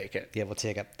anyway. We'll take it. Yeah, we'll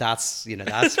take it. That's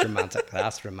romantic.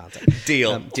 That's romantic.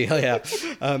 Deal. Deal, yeah.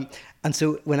 And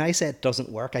so when I say it doesn't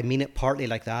work, I mean it partly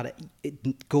like that.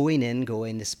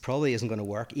 Going, this probably isn't going to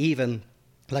work. Even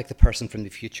like the person from the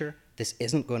future, this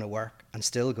isn't going to work. I'm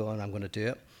still going, I'm going to do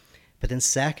it. But then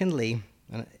secondly,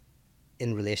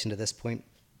 in relation to this point,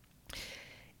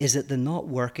 is that the not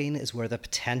working is where the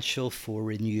potential for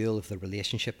renewal of the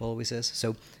relationship always is.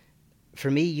 So for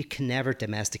me, you can never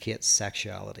domesticate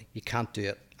sexuality. You can't do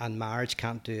it. And marriage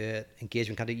can't do it.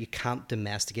 Engagement can't do it. You can't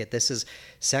domesticate.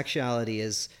 Sexuality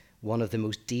is one of the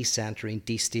most decentering,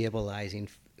 destabilizing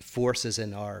forces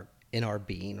in our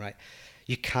being, right?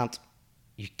 You can't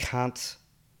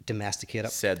domesticate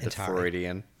it. Said the entirely.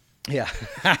 Freudian. Yeah.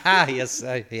 Yes.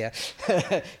 Yeah.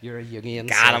 You're a Jungian.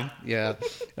 Got him.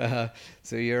 Yeah.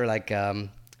 So you're like,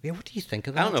 yeah. What do you think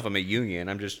of that? I don't know if I'm a Jungian.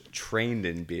 I'm just trained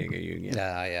in being a Jungian.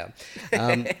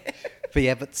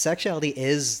 Yeah. But sexuality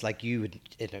is like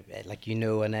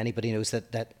and anybody knows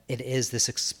that it is this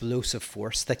explosive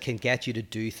force that can get you to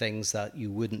do things that you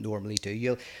wouldn't normally do.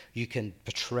 You can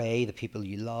betray the people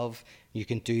you love. You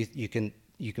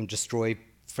can destroy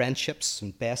friendships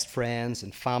and best friends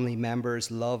and family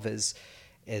members. Love is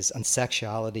and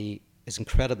sexuality is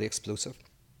incredibly explosive.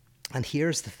 And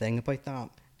here's the thing about that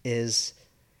is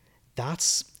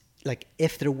that's like,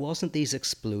 if there wasn't these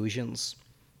explosions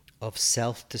of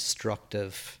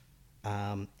self-destructive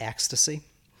ecstasy,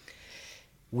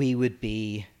 we would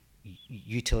be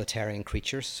utilitarian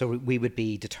creatures. So we would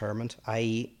be determined,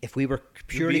 i.e. if we were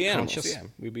purely conscious,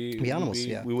 we'd be animals.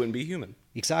 We wouldn't be human.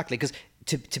 Exactly, because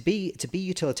to be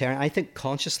utilitarian, I think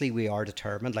consciously we are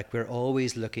determined. Like, we're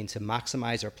always looking to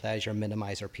maximize our pleasure,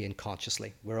 minimize our pain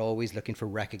consciously. We're always looking for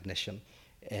recognition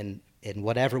in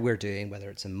whatever we're doing, whether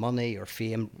it's in money or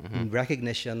fame,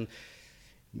 recognition,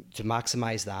 to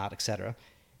maximize that, etc.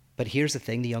 But here's the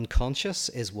thing: the unconscious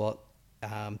is what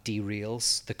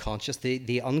derails the conscious.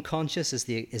 The unconscious is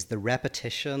the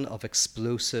repetition of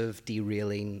explosive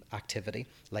derailing activity,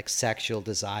 like sexual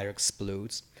desire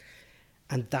explodes.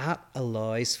 And that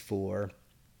allows for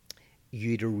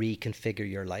you to reconfigure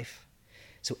your life.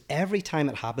 So every time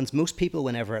it happens, most people,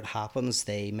 whenever it happens,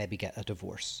 they maybe get a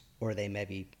divorce, or they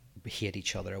maybe hate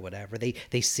each other or whatever.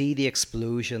 They see the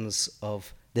explosions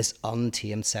of this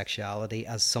untamed sexuality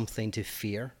as something to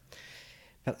fear.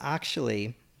 But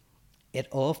actually, it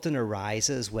often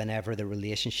arises whenever the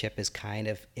relationship is kind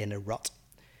of in a rut.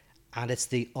 And it's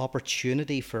the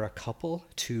opportunity for a couple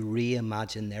to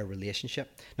reimagine their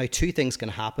relationship. Now, two things can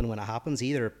happen when it happens.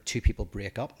 Either two people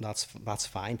break up, that's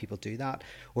fine, people do that,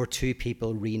 or two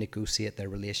people renegotiate their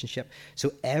relationship.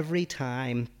 So every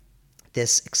time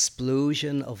this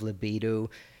explosion of libido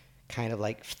kind of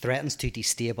like threatens to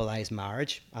destabilize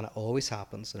marriage, and it always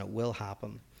happens, and it will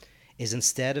happen, is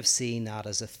instead of seeing that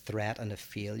as a threat and a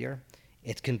failure,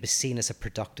 it can be seen as a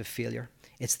productive failure.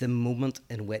 It's the moment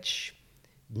in which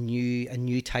a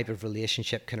new type of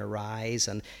relationship can arise,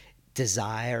 and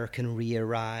desire can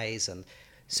re-arise. And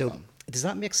so does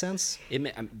that make sense? It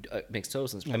makes total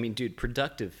sense. I mean, dude,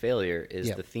 productive failure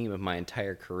is the theme of my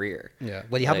entire career. Yeah.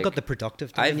 Well, you haven't got the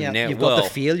productive down yet. You've got the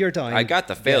failure down. I got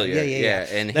the failure. Yeah.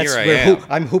 And here I am.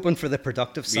 I'm hoping for the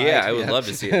productive side. Yeah, I would love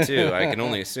to see it too. I can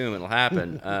only assume it'll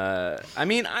happen. I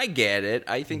mean, I get it.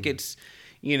 I think it's,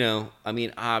 I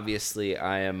mean, obviously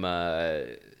I am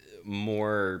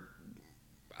more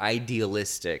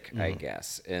idealistic, I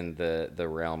guess, in the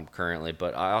realm currently,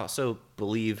 but I also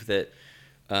believe that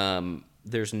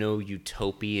there's no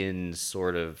utopian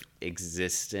sort of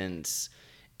existence,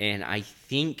 and I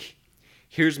think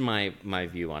here's my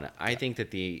view on it. I think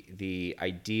that the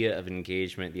idea of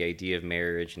engagement, the idea of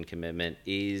marriage and commitment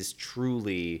is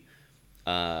truly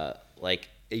like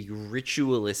a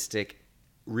ritualistic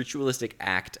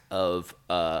act of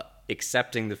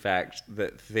accepting the fact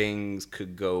that things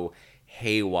could go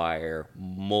haywire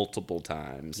multiple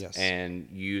times. Yes. And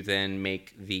you then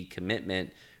make the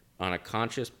commitment on a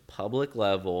conscious public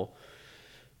level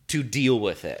to deal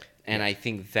with it. And I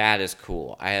think that is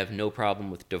cool. I have no problem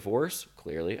with divorce,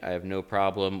 clearly. I have no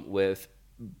problem with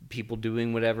people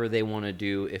doing whatever they want to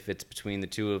do if it's between the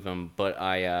two of them. But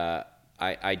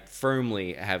I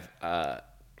firmly have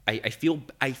I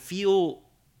feel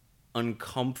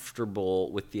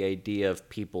uncomfortable with the idea of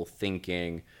people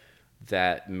thinking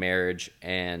that marriage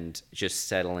and just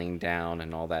settling down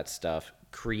and all that stuff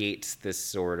creates this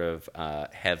sort of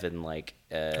heaven-like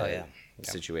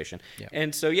situation. Yeah.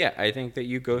 And so, I think that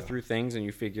you go through things and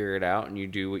you figure it out and you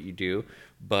do what you do.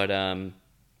 But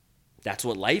that's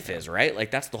what life is, right?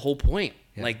 Like, that's the whole point.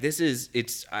 Yeah. Like,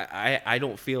 I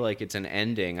don't feel like it's an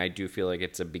ending. I do feel like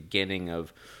it's a beginning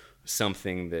of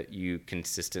something that you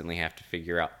consistently have to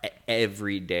figure out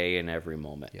every day and every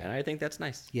moment. And I think that's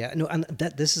nice. Yeah, no, and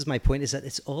this is my point, is that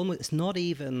it's not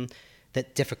even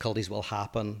that difficulties will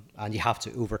happen and you have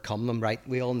to overcome them, right?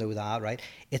 We all know that, right?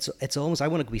 It's almost, I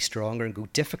want to be stronger and go,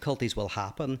 difficulties will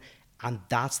happen, and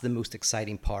that's the most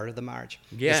exciting part of the marriage.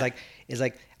 Yeah. It's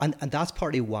like and that's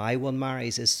partly why one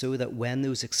marries, is so that when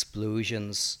those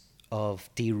explosions of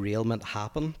derailment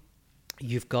happen,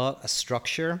 you've got a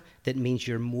structure that means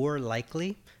you're more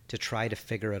likely to try to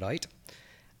figure it out.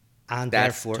 And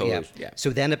That's therefore, totally, yeah.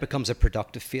 So then it becomes a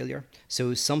productive failure.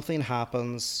 So something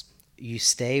happens, you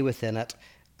stay within it,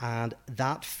 and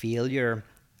that failure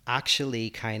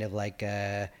actually kind of like,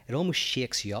 it almost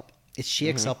shakes you up. It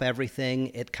shakes up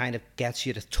everything. It kind of gets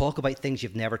you to talk about things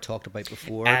you've never talked about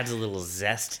before. Adds a little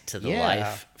zest to the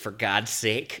life, for God's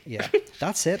sake. Yeah,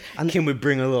 that's it. And can we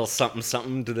bring a little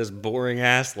something to this boring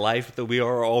ass life that we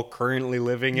are all currently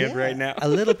living in right now? A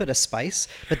little bit of spice.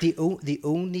 But the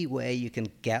only way you can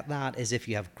get that is if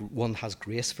you have one has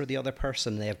grace for the other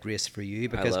person, and they have grace for you.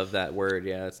 Because I love that word.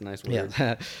 Yeah, it's a nice word.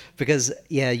 Yeah, because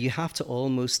you have to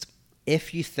almost.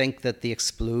 If you think that the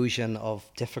explosion of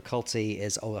difficulty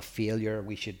is, a failure,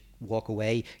 we should walk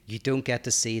away, you don't get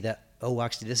to see that,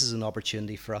 actually, this is an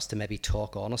opportunity for us to maybe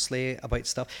talk honestly about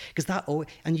stuff.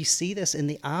 And you see this in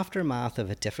the aftermath of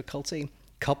a difficulty.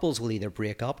 Couples will either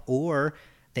break up or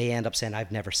they end up saying,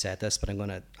 I've never said this, but I'm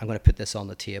gonna put this on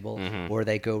the table. Or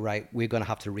they go, right, we're gonna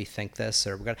have to rethink this,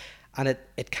 and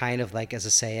it kind of like, as I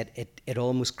say, it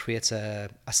almost creates a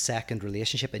second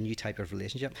relationship, a new type of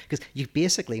relationship. Because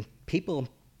people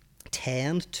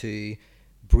tend to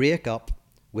break up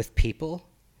with people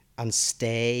and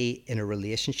stay in a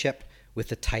relationship with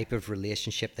the type of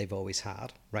relationship they've always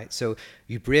had, right? So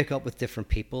you break up with different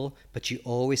people, but you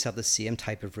always have the same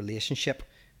type of relationship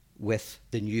with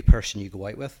the new person you go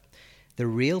out with. The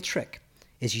real trick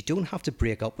is you don't have to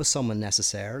break up with someone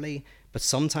necessarily, but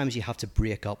sometimes you have to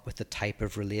break up with the type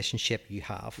of relationship you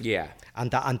have. Yeah.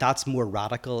 And that's more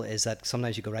radical, is that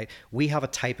sometimes you go, right, we have a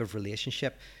type of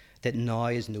relationship that now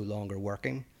is no longer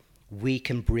working. We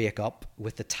can break up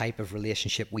with the type of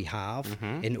relationship we have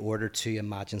in order to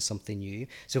imagine something new.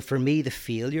 So for me, the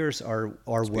failures are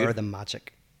where the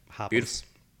magic happens. Beautiful.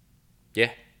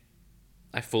 Yeah,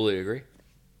 I fully agree.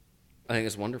 I think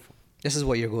it's wonderful. This is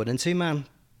what you're going into, man.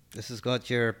 This has got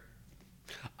your...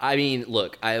 I mean,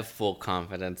 look, I have full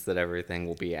confidence that everything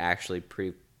will be actually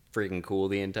pretty freaking cool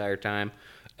the entire time,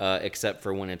 except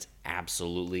for when it's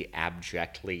absolutely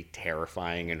abjectly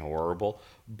terrifying and horrible.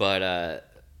 But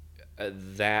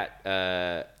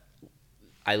I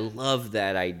love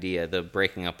that idea. The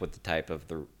breaking up with the type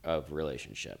of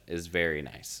relationship is very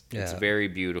nice. Yeah. It's very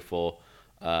beautiful.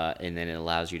 And then it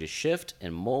allows you to shift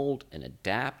and mold and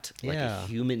adapt like a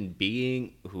human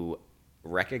being who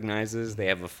recognizes they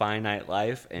have a finite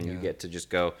life, and you get to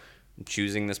just go, I'm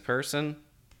choosing this person,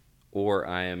 or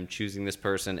I am choosing this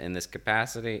person in this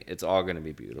capacity. It's all going to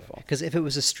be beautiful. Because if it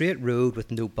was a straight road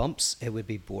with no bumps, it would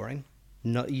be boring.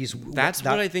 That's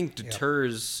what I think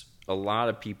deters a lot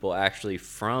of people actually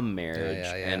from marriage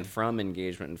and from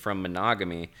engagement and from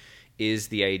monogamy, is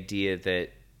the idea that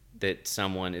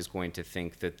someone is going to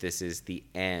think that this is the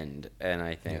end, and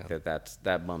I think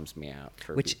that bums me out.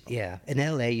 In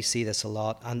LA you see this a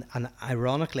lot, and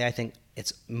ironically I think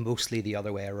it's mostly the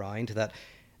other way around, that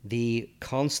the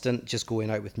constant just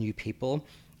going out with new people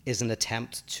is an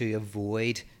attempt to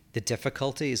avoid the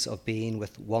difficulties of being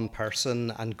with one person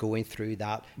and going through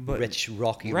that rich,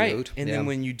 rocky road. And then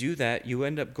when you do that, you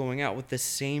end up going out with the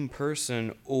same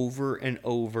person over and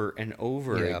over and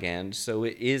over again. So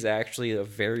it is actually a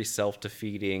very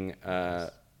self-defeating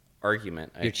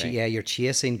argument, I think. You're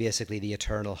chasing basically the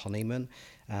eternal honeymoon,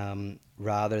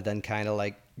 rather than kind of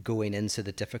like going into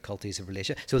the difficulties of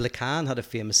relationship. So Lacan had a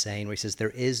famous saying where he says,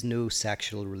 there is no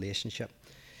sexual relationship.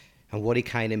 And what he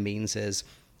kind of means is,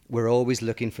 we're always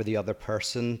looking for the other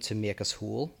person to make us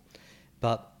whole,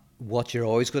 but what you're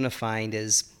always going to find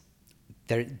is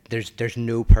there's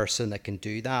no person that can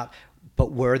do that.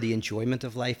 But where the enjoyment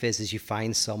of life is you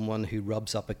find someone who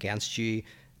rubs up against you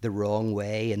the wrong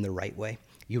way and the right way.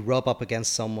 You rub up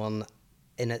against someone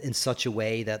in such a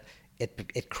way that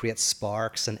it creates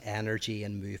sparks and energy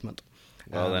and movement.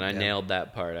 Well, then I nailed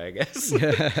that part, I guess. I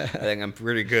think I'm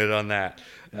pretty good on that.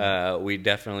 We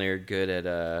definitely are good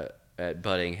at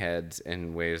butting heads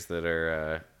in ways that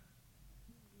are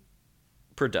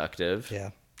productive. Yeah,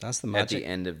 that's the magic. At the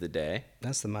end of the day.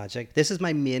 That's the magic. This is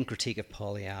my main critique of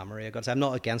polyamory. I got to say, I'm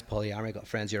not against polyamory. I've got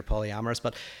friends who are polyamorous,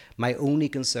 but my only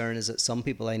concern is that some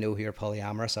people I know who are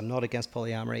polyamorous. I'm not against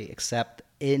polyamory, except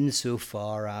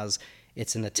insofar as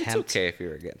it's an attempt. It's okay if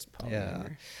you're against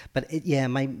polyamory. Yeah,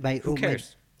 but who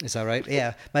cares? Is that right?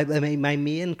 Yeah, my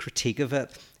main critique of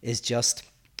it is just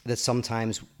that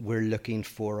sometimes we're looking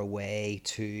for a way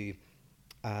to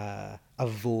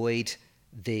avoid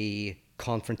the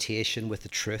confrontation with the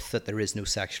truth that there is no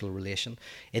sexual relation.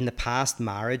 In the past,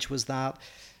 marriage was that,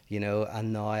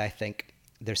 and now I think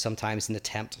there's sometimes an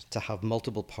attempt to have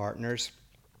multiple partners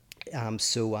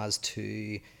so as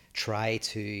to try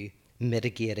to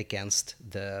mitigate against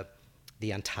the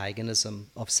the antagonism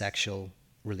of sexual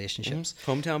relationships.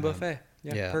 Hometown buffet.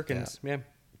 Perkins. Yeah.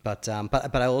 But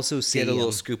I also see get a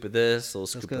little scoop of this, a little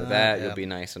scoop of that. You'll be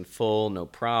nice and full, no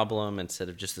problem. Instead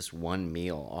of just this one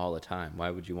meal all the time. Why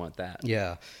would you want that?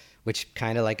 Yeah, which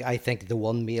kind of like I think the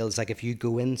one meal is like if you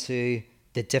go into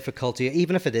the difficulty,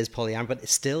 even if it is polyamorous, but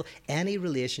it's still any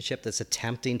relationship that's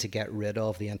attempting to get rid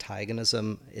of the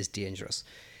antagonism is dangerous.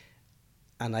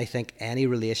 And I think any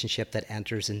relationship that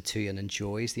enters into and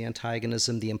enjoys the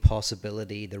antagonism, the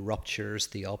impossibility, the ruptures,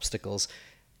 the obstacles,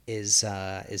 is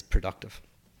productive.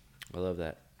 I love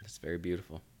that. That's very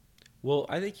beautiful. Well,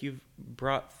 I think you've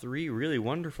brought 3 really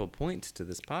wonderful points to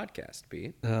this podcast,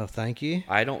 Pete. Oh, thank you.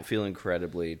 I don't feel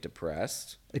incredibly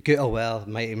depressed. Good. Oh well,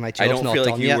 my job's not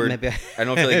done yet. Maybe I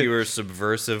don't feel like you were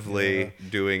subversively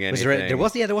doing anything. There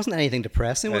wasn't anything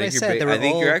depressing when I said. I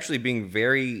think you're actually being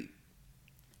very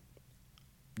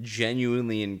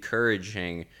genuinely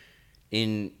encouraging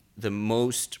in the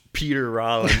most Peter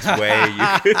Rollins way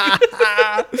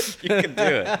you could do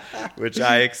it, which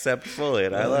I accept fully,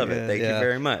 and I love it. Thank you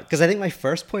very much. Because I think my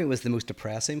first point was the most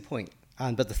depressing point,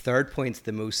 but the third point's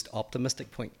the most optimistic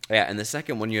point. Yeah, and the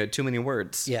second one, you had too many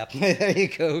words. Yeah, there you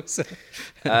go.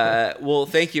 Well,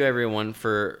 thank you, everyone,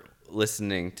 for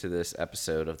listening to this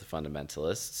episode of The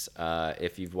Fundamentalists.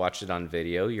 If you've watched it on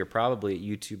video, you're probably at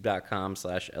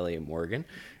youtube.com/Elliott Morgan.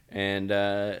 And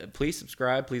please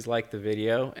subscribe, please like the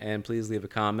video, and please leave a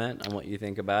comment on what you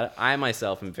think about it. I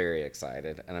myself am very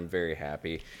excited, and I'm very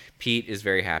happy. Pete is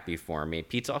very happy for me.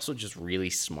 Pete's also just really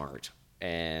smart,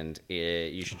 and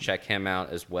you should check him out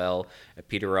as well at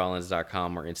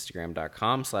peterrollins.com or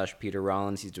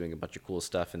instagram.com/peterrollins. He's doing a bunch of cool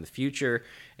stuff in the future,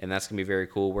 and that's going to be very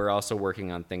cool. We're also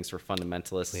working on things for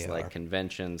fundamentalists like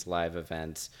conventions, live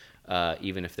events,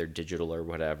 even if they're digital or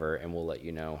whatever, and we'll let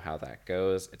you know how that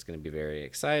goes. It's going to be very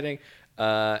exciting.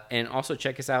 And also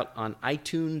check us out on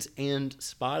iTunes and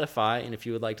Spotify. And if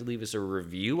you would like to leave us a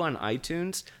review on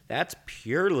iTunes, that's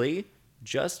purely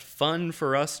just fun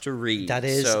for us to read. That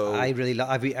is, so, I really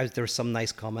love. There were some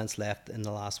nice comments left in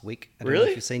the last week. I don't know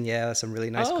if you've seen, some really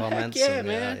nice comments. Heck yeah,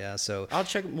 man. Yeah, so I'll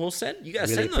check. We'll send. You guys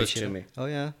really send those to me. Oh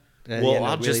yeah.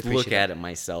 I'll just look at it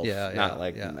myself, not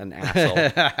like an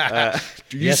asshole.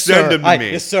 You send them to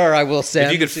me. Yes, sir, I will send.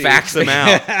 If you could fax them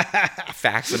out,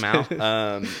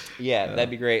 that'd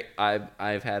be great.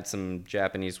 I've had some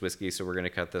Japanese whiskey, so we're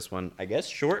gonna cut this one, I guess,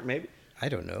 short, maybe. I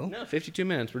don't know. No, 52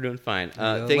 minutes. We're doing fine.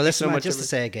 Thank you so much. Just to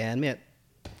say again, mate,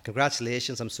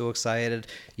 congratulations. I'm so excied.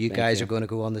 You guys are going to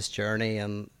go on this journey,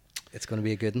 and it's going to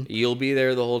be a good one. You'll be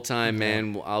there the whole time,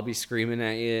 man. I'll be screaming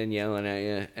at you and yelling at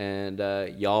you,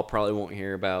 and y'all probably won't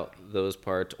hear about those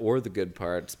parts or the good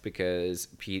parts because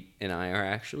Pete and I are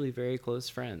actually very close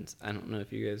friends. I don't know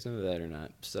if you guys know that or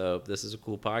not. So this is a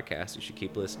cool podcast. You should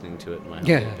keep listening to it, in my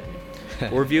opinion.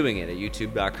 Or viewing it at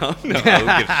youtube.com. No,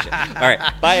 who gives a shit. All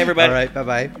right. Bye, everybody. All right.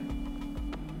 Bye-bye.